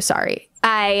able to. Sorry.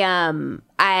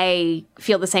 I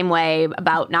feel the same way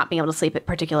about not being able to sleep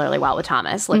particularly well with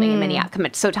Thomas living in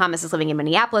Minneapolis. So Thomas is living in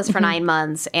Minneapolis for 9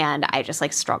 months, and I just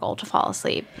like struggle to fall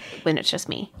asleep when it's just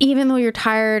me. Even though you're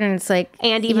tired, and it's like,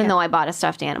 and even though I bought a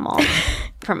stuffed animal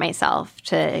for myself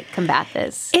to combat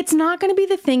this, it's not going to be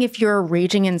the thing if you're a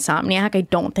raging insomniac. I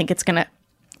don't think it's going to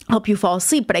help you fall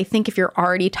asleep. But I think if you're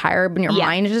already tired and your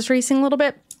mind is just racing a little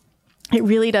bit. It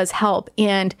really does help.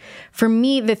 And for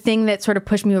me, the thing that sort of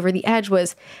pushed me over the edge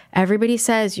was everybody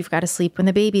says you've got to sleep when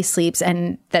the baby sleeps,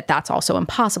 and that's also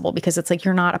impossible because it's like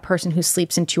you're not a person who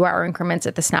sleeps in 2-hour increments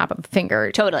at the snap of a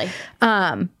finger. Totally.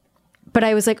 But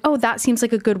I was like, oh, that seems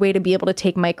like a good way to be able to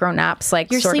take micro naps.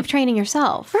 Like you're sleep training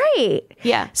yourself. Right.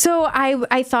 Yeah. So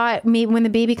I thought maybe when the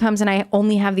baby comes and I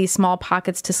only have these small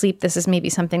pockets to sleep, this is maybe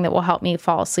something that will help me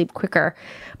fall asleep quicker.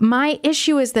 My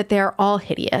issue is that they're all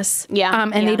hideous. Yeah.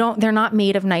 And they're not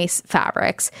made of nice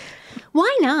fabrics.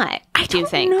 Why not? Do you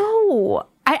think? No.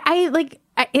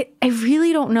 I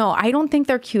really don't know. I don't think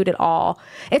they're cute at all.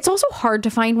 It's also hard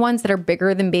to find ones that are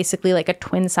bigger than basically like a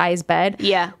twin size bed.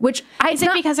 Yeah. Which is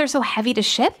it because they're so heavy to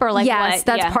ship or like yes, what?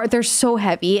 That's part. They're so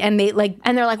heavy and they're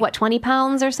like what, 20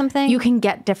 pounds or something? You can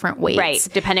get different weights. Right.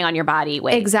 Depending on your body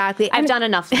weight. Exactly. I've done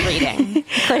enough reading.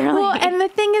 Clearly. Well, and the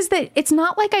thing is that it's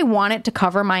not like I want it to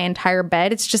cover my entire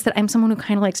bed. It's just that I'm someone who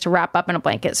kind of likes to wrap up in a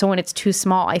blanket. So when it's too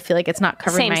small, I feel like it's not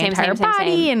covering my entire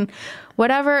body and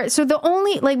whatever. So the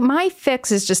only, my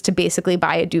fix is just to basically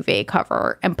buy a duvet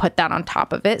cover and put that on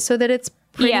top of it so that it's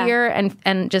prettier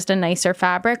and just a nicer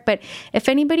fabric. But if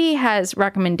anybody has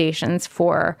recommendations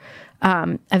for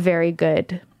a very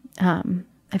good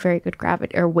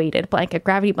gravity or weighted blanket.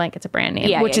 Gravity Blanket's a brand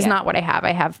name, which is not what I have.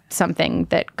 I have something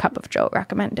that Cup of Joe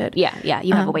recommended. Yeah.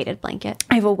 You have a weighted blanket.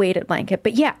 I have a weighted blanket,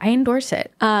 but yeah, I endorse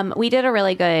it. We did a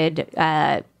really good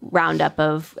roundup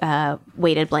of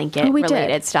weighted blanket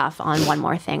related stuff on One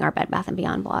More Thing, our Bed Bath &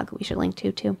 Beyond blog. We should link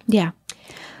to too. Yeah.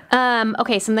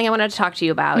 Okay, something I wanted to talk to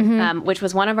you about, which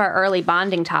was one of our early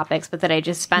bonding topics, but that I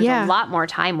just spent a lot more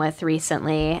time with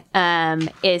recently,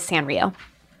 is Sanrio.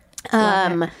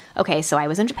 Okay, so I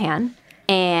was in Japan,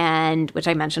 and which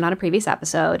I mentioned on a previous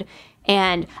episode,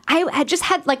 and I had just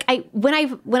had when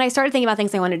I started thinking about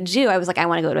things I wanted to do, I was like, I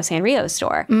want to go to a Sanrio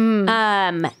store,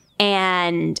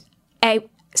 and it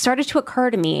started to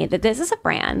occur to me that this is a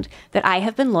brand that I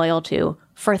have been loyal to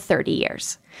for 30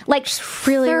 years. Like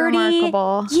really 30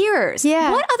 remarkable years.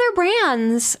 Yeah. What other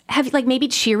brands have maybe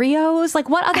Cheerios? Like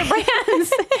what other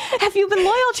brands have you been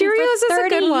loyal to Cheerios for 30 is a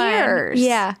good years? One.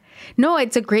 Yeah. No,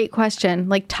 it's a great question.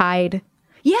 Like Tide.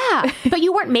 Yeah, but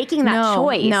you weren't making that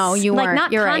choice. No, you weren't.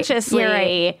 Not You're consciously.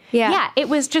 Right. You're right. Yeah, it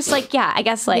was just I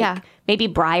guess maybe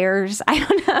Breyers. I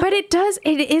don't know. But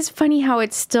it is funny how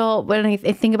it's still, when I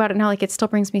think about it now, it still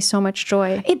brings me so much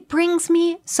joy. It brings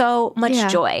me so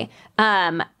much joy.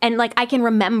 And I can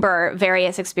remember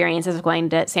various experiences of going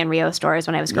to Sanrio stores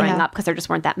when I was growing up because there just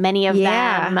weren't that many of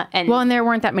them. And there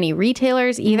weren't that many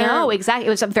retailers either. No, exactly. It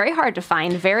was very hard to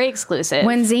find, very exclusive.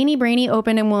 When Zany Brainy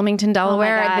opened in Wilmington,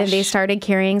 Delaware, and they started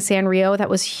carrying Sanrio, that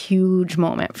was a huge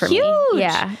moment for me.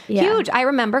 Yeah. Huge. I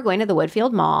remember going to the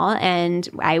Woodfield Mall, and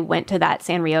I went to that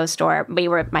Sanrio store.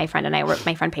 My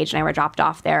friend Paige and I were dropped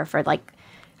off there for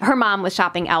her mom was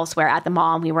shopping elsewhere at the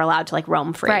mall, and we were allowed to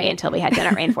roam free until we had dinner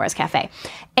at Rainforest Cafe.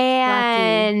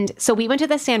 And so we went to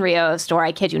the Sanrio store,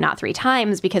 I kid you not, 3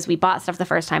 times because we bought stuff the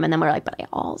first time, and then we were like, but I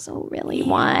also really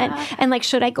want, and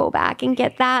should I go back and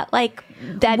get that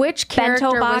that which character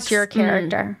bento box? Was your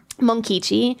character?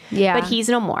 Monkichi. Yeah. But he's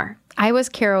no more. I was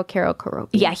Karo Kuropi.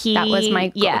 Yeah, that was my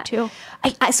go-to.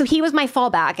 So he was my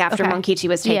fallback after Monkichi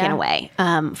was taken away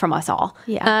from us all.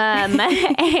 Yeah, and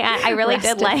I really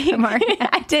did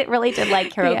really did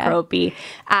like Karo Kuropi.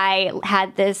 I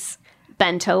had this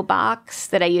bento box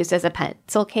that I used as a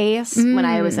pencil case when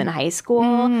I was in high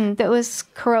school. That was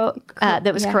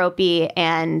Kuropi,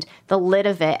 and the lid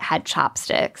of it had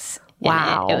chopsticks.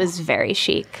 Wow, it was very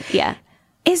chic. Yeah.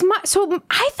 Is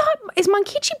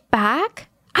Monkichi back?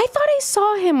 I thought I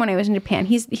saw him when I was in Japan.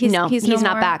 He's not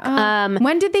back.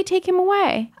 When did they take him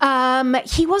away?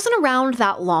 He wasn't around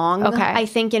that long. Okay. I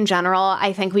think in general,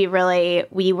 we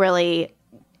really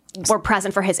were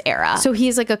present for his era. So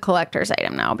he's a collector's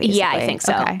item now, basically. Yeah, I think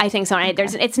so. Okay. I think so. And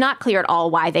it's not clear at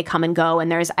all why they come and go.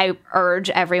 And I urge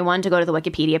everyone to go to the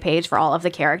Wikipedia page for all of the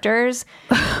characters.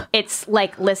 It's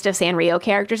list of Sanrio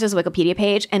characters is a Wikipedia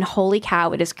page. And holy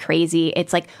cow, it is crazy.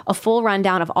 It's a full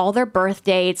rundown of all their birth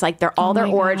dates, their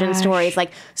origin stories.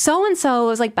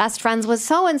 So-and-so's best friends with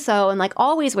so-and-so and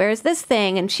always wears this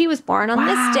thing. And she was born on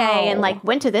this day and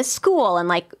went to this school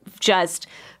and just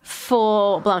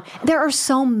full blown. There are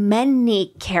so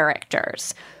many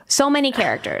characters.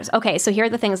 Okay, so here are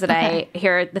the things that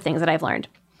I've learned.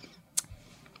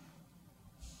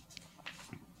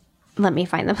 Let me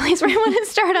find the place where I want to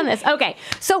start on this. Okay,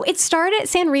 so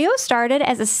Sanrio started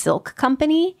as a silk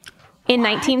company in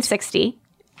 1960.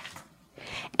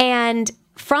 And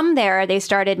from there, they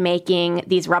started making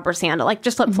these rubber sandals, like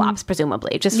just flip-flops,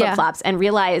 presumably, just flip-flops, and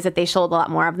realized that they sold a lot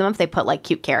more of them if they put like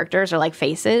cute characters or like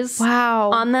faces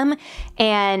on them.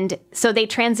 And so they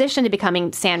transitioned to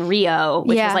becoming Sanrio,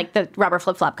 which was like the rubber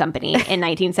flip-flop company in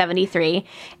 1973.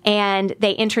 And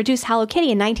they introduced Hello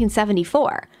Kitty in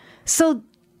 1974. So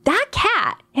that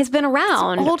cat has been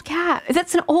around. It's an old cat.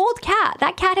 That's an old cat.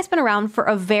 That cat has been around for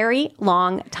a very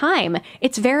long time.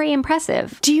 It's very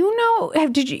impressive. Do you know?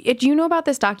 Do you know about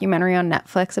this documentary on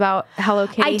Netflix about Hello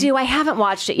Kitty? I do. I haven't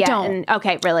watched it yet.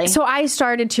 Okay, really? So I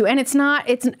started to, and it's not.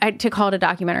 It's to call it a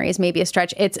documentary is maybe a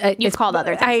stretch. It's called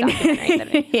other things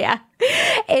documentaries. Yeah,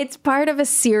 it's part of a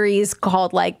series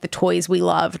called like The Toys We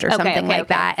Loved or something like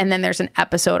that. And then there's an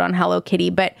episode on Hello Kitty,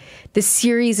 but the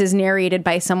series is narrated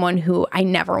by someone who I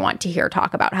never want to hear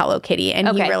talk about Hello Kitty, and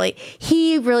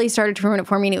he really started to ruin it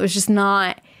for me, and it was just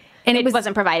not, and it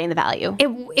wasn't providing the value.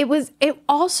 It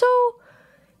also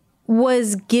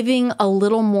was giving a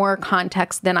little more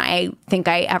context than I think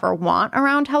I ever want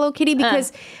around Hello Kitty,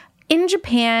 because in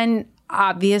Japan,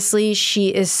 obviously she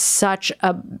is such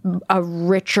a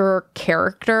richer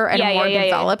character and a more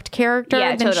developed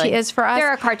character than she is for us. There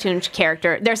are cartoon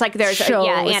character. There's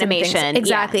animation.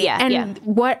 Exactly.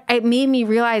 What it made me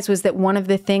realize was that one of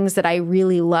the things that I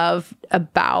really love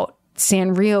about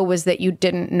Sanrio was that you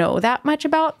didn't know that much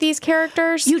about these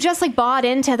characters. You just like bought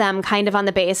into them kind of on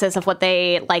the basis of what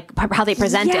they like, how they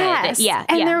presented. And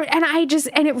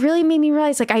it really made me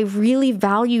realize like I really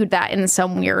valued that in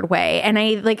some weird way. And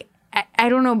I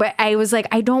don't know, but I was like,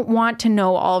 I don't want to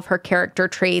know all of her character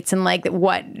traits and like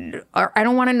I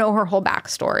don't want to know her whole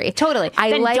backstory. Totally.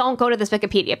 Then don't go to this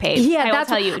Wikipedia page. Yeah, that's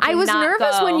what I was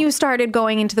nervous when you started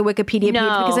going into the Wikipedia page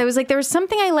because I was like, there was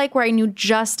something I like where I knew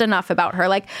just enough about her.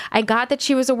 Like I got that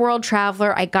she was a world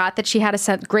traveler. I got that she had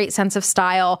a great sense of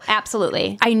style.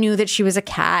 Absolutely. I knew that she was a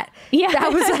cat. Yeah,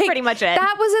 that was like, pretty much it.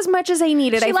 That was as much as I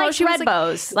needed. I liked red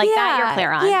bows. Like that you're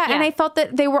clear on. Yeah, and I felt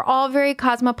that they were all very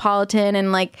cosmopolitan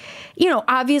and like, you know,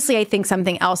 obviously I think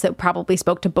something else that probably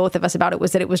spoke to both of us about it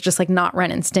was that it was just like not Ren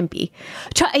and Stimpy.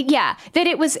 Yeah,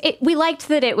 that we liked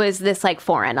that it was this like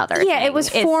foreign other thing. It was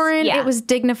foreign. It was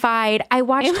dignified. I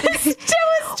watched it was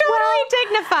totally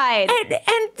dignified.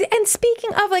 And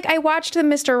speaking of like, I watched the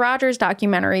Mr. Rogers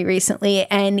documentary recently,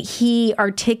 and he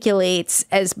articulates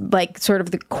as like sort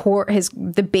of the core,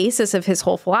 the basis of his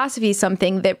whole philosophy,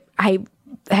 something that I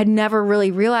had never really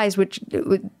realized, which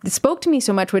spoke to me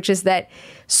so much, which is that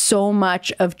so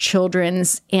much of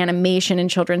children's animation and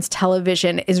children's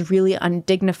television is really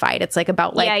undignified. It's like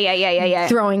about like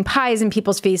throwing pies in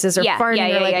people's faces or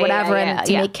farting or like whatever and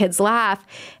to make kids laugh.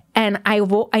 And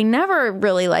I never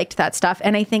really liked that stuff.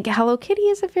 And I think Hello Kitty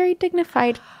is a very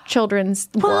dignified children's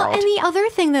world. And the other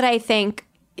thing that I think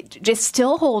just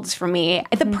still holds for me,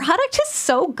 the product is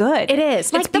so good. It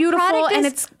is. Like, it's beautiful and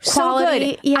it's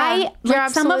quality. So good. Yeah,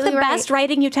 some of the best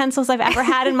writing utensils I've ever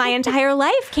had in my entire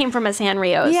life came from a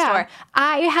Sanrio store.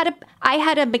 I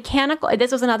had a mechanical,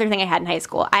 this was another thing I had in high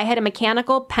school. I had a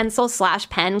mechanical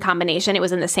pencil/pen combination. It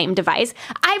was in the same device.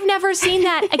 I've never seen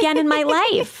that again in my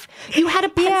life. You had a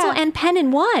pencil and pen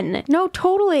in one. No,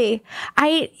 totally.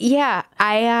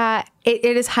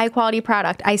 It is high quality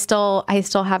product. I still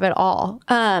have it all.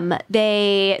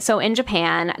 So in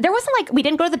Japan, there wasn't like, we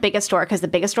didn't go to the biggest store because the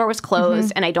biggest store was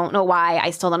closed, and I don't know why. I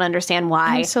still don't understand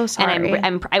why. I'm so sorry.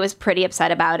 And I was pretty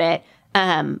upset about it.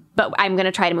 But I'm going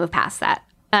to try to move past that.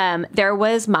 There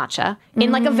was matcha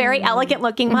in like a very elegant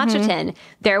looking matcha tin.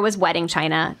 There was wedding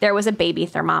china. There was a baby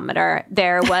thermometer.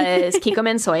 There was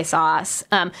Kikkoman soy sauce.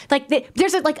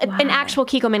 There's an actual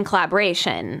Kikkoman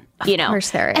collaboration, you know. Of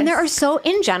course there is. And there are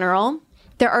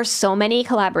so many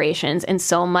collaborations and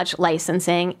so much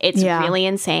licensing. It's really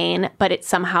insane, but it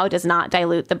somehow does not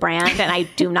dilute the brand, and I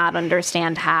do not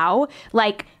understand how.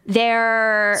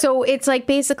 So it's like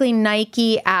basically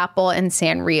Nike, Apple, and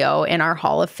Sanrio in our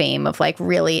Hall of Fame of like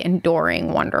really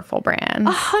enduring, wonderful brands.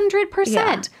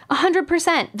 100%.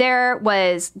 100%. There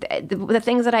was the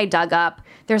things that I dug up.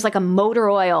 There's like a motor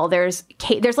oil. There's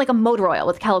like a motor oil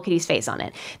with Hello Kitty's face on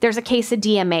it. There's a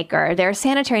quesadilla maker. There are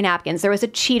sanitary napkins. There was a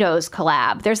Cheetos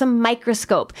collab. There's a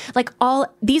microscope.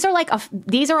 These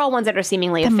are all ones that are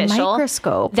seemingly official.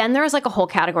 Microscope. Then there's like a whole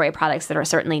category of products that are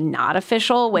certainly not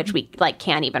official, which we like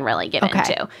can't even really get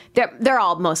into. They're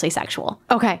all mostly sexual.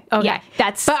 Okay. Yeah,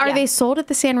 but are they sold at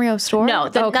the Sanrio store? No,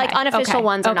 like unofficial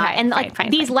ones are not. And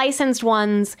these licensed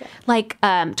ones, like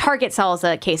Target sells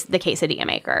the quesadilla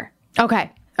maker.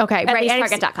 Okay. At least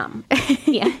Target.com.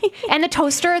 Yeah. And the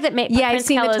toaster that made I've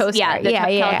seen the toaster.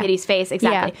 Hello Kitty's face,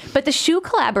 exactly. Yeah. But the shoe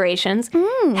collaborations,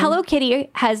 Hello Kitty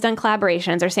has done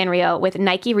collaborations, or Sanrio, with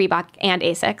Nike, Reebok, and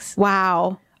Asics.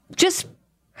 Wow. Just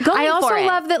I also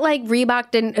love that like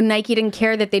Nike didn't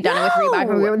care that they'd done it with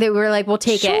Reebok. They were like, we'll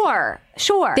take it.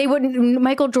 Sure.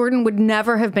 Michael Jordan would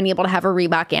never have been able to have a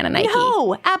Reebok and a Nike.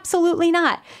 No, absolutely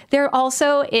not. There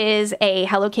also is a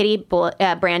Hello Kitty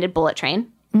branded bullet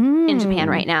train in Japan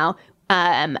right now.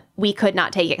 We could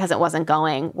not take it because it wasn't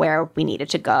going where we needed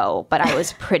to go, but I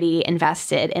was pretty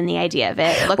invested in the idea of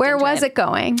it. Where was it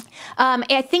going?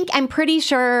 I'm pretty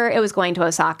sure it was going to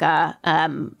Osaka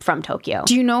from Tokyo.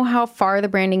 Do you know how far the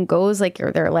branding goes? Like,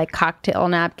 are there like cocktail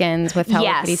napkins with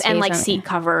Hello Kitty and like seat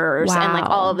covers and like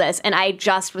all of this. And I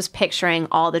just was picturing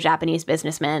all the Japanese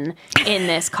businessmen in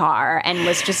this car and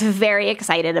was just very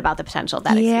excited about the potential of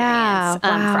that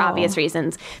experience for obvious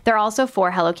reasons. There are also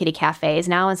 4 Hello Kitty cafes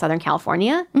now in Southern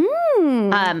California.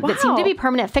 That seem to be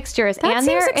permanent fixtures. That and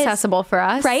seems accessible for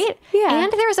us. Right? Yeah.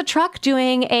 And there's a truck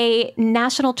doing a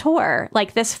national tour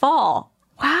like this fall.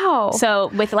 Wow. So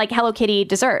with like Hello Kitty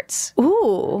desserts.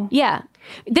 Ooh. Yeah.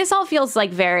 This all feels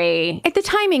like very... The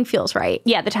timing feels right.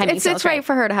 Yeah, the timing feels right. It's right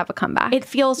for her to have a comeback. It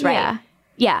feels right.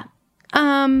 Yeah.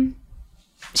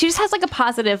 She just has like a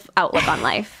positive outlook on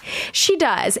life. She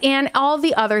does. And all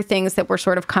the other things that were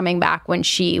sort of coming back when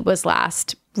she was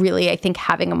last really, I think,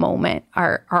 having a moment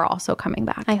are also coming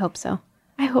back. I hope so.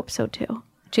 I hope so too.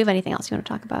 Do you have anything else you want to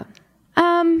talk about?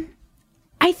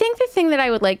 I think the thing that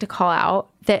I would like to call out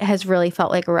that has really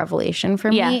felt like a revelation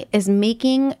for me is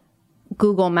making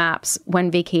Google Maps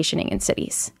when vacationing in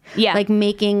cities. Yeah. Like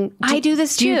making... I do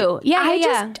this too.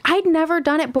 I'd never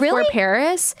done it before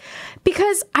Paris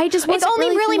because I just wasn't It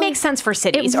only really makes sense for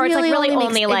cities. Or it's like really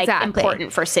only like exactly.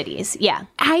 important for cities. Yeah.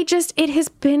 It has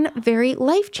been very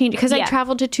life-changing because I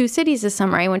traveled to 2 cities this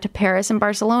summer. I went to Paris and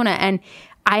Barcelona, and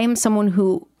I am someone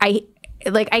who I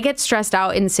get stressed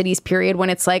out in cities, period, when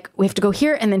it's like, we have to go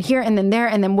here and then there,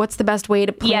 and then what's the best way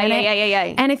to plan it?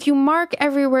 Yeah. And if you mark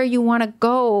everywhere you want to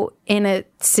go in a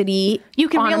city, you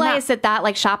can realize that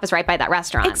like shop is right by that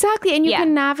restaurant. Exactly. And you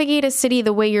can navigate a city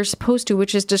the way you're supposed to,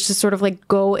 which is just to sort of like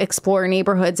go explore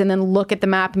neighborhoods and then look at the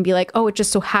map and be like, oh, it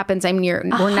just so happens we're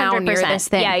now near this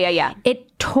thing. Yeah.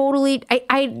 It totally,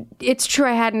 it's true.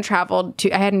 I hadn't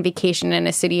vacationed in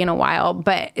a city in a while,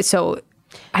 but so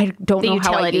I don't know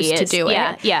how I used to do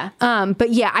it. Yeah. But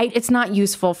it's not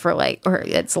useful for or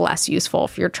it's less useful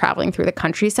if you're traveling through the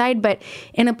countryside. But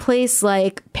in a place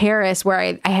like Paris, where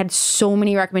I had so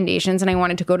many recommendations and I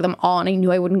wanted to go to them all and I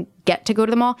knew I wouldn't get to go to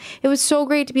them all, it was so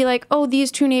great to be like, oh,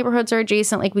 these 2 neighborhoods are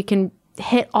adjacent. Like we can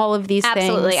hit all of these things.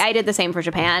 Absolutely. I did the same for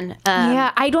Japan.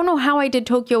 I don't know how I did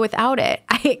Tokyo without it.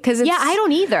 I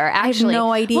don't either, actually. I have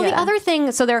no idea. Well, the other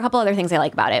thing, so there are a couple other things I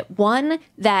like about it. One,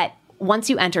 that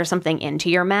once you enter something into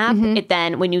your map, it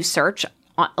then, when you search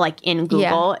like in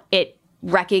Google, it's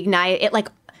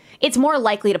more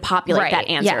likely to populate that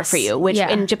answer for you, which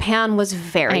in Japan was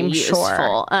very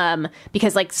useful.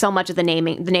 Because like so much of the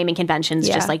naming conventions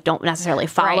just like don't necessarily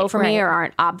follow for me or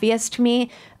aren't obvious to me.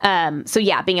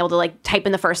 Being able to like type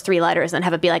in the first 3 letters and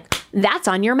have it be like, that's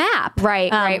on your map.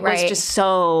 Right. Was just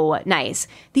so nice.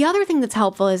 The other thing that's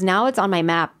helpful is now it's on my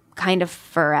map kind of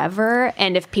forever,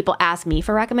 and if people ask me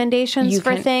for recommendations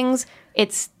for things,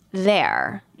 it's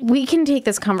there. We can take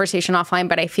this conversation offline,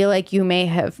 but I feel like you may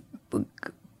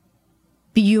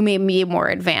be more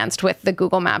advanced with the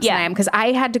Google Maps than I am, because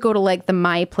I had to go to like the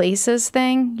My Places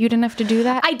thing. You didn't have to do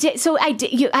that? I did. So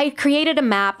I created a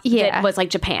map that was like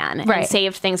Japan and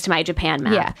saved things to my Japan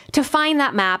map. Yeah. To find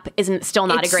that map isn't still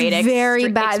not a great experience. It's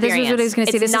very bad. This is what I was going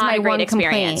to say. This is my one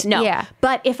complaint. No. Yeah.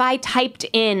 But if I typed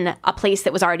in a place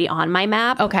that was already on my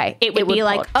map, it would be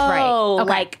like,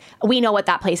 like we know what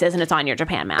that place is and it's on your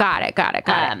Japan map. Got it.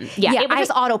 It would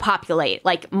just auto-populate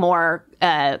like more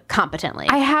competently.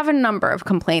 I have a number of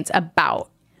complaints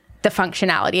about the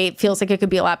functionality. It feels like it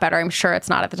could be a lot better. I'm sure it's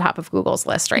not at the top of Google's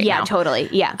list right now. Yeah, totally.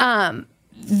 Yeah.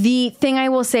 The thing I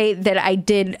will say that I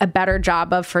did a better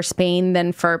job of for Spain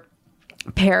than for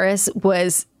Paris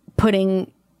was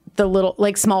putting the little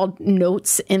like small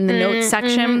notes in the notes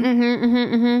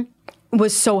section.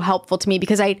 Was so helpful to me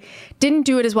because I didn't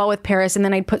do it as well with Paris, and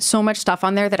then I'd put so much stuff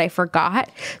on there that I forgot.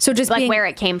 So just like where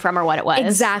it came from or what it was.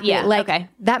 Exactly. Yeah, like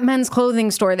that men's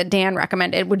clothing store that Dan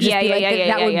recommended would just be like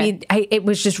it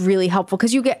was just really helpful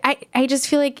because you get I just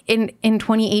feel like in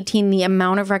 2018 the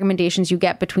amount of recommendations you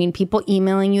get between people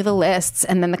emailing you the lists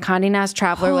and then the Condé Nast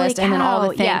Traveler list and then all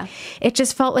the things. It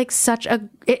just felt like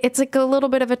it's like a little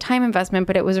bit of a time investment,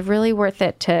 but it was really worth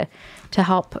it to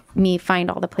help me find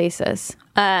all the places.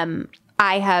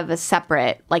 I have a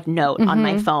separate like note on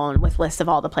my phone with lists of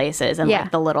all the places and like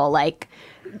the little like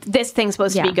this thing's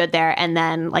supposed to be good there, and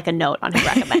then like a note on who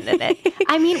recommended it.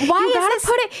 I mean, why You gotta is this?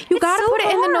 put it. You gotta put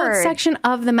it in the notes hard. section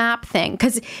of the map thing,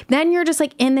 because then you're just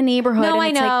like in the neighborhood. No, and I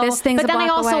it's know. Like, this thing's but a then I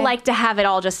block also away. like to have it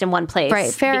all just in one place,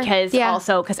 Right, fair. Because Yeah.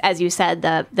 also, because as you said,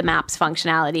 the map's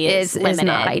functionality is limited.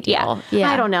 not ideal. Yeah.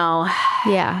 I don't know.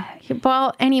 Yeah.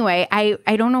 Well, anyway, I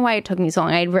don't know why it took me so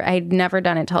long. I'd never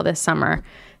done it till this summer.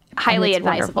 Highly And it's a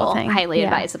wonderful advisable. thing. Highly Yeah.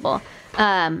 advisable.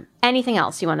 Anything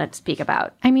else you want to speak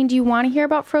about? I mean, do you want to hear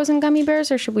about frozen gummy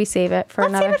bears, or should we save it for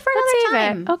Let's another? save it for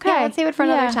another time. Okay. Yeah, let's save it for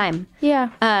another Yeah. time. Yeah.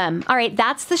 All right,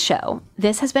 that's the show.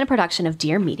 This has been a production of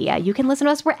Dear Media. You can listen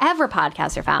to us wherever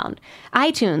podcasts are found.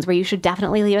 iTunes, where you should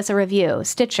definitely leave us a review.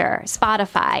 Stitcher,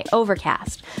 Spotify,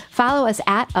 Overcast. Follow us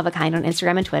at Of a Kind on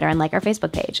Instagram and Twitter, and like our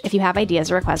Facebook page. If you have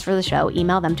ideas or requests for the show,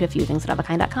 email them to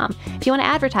afewthings@ofakind.com. If you want to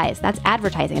advertise, that's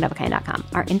advertising@ofakind.com.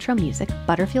 Our intro music,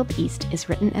 Butterfield East, is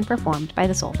written and performed by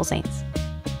the Soulful Saints.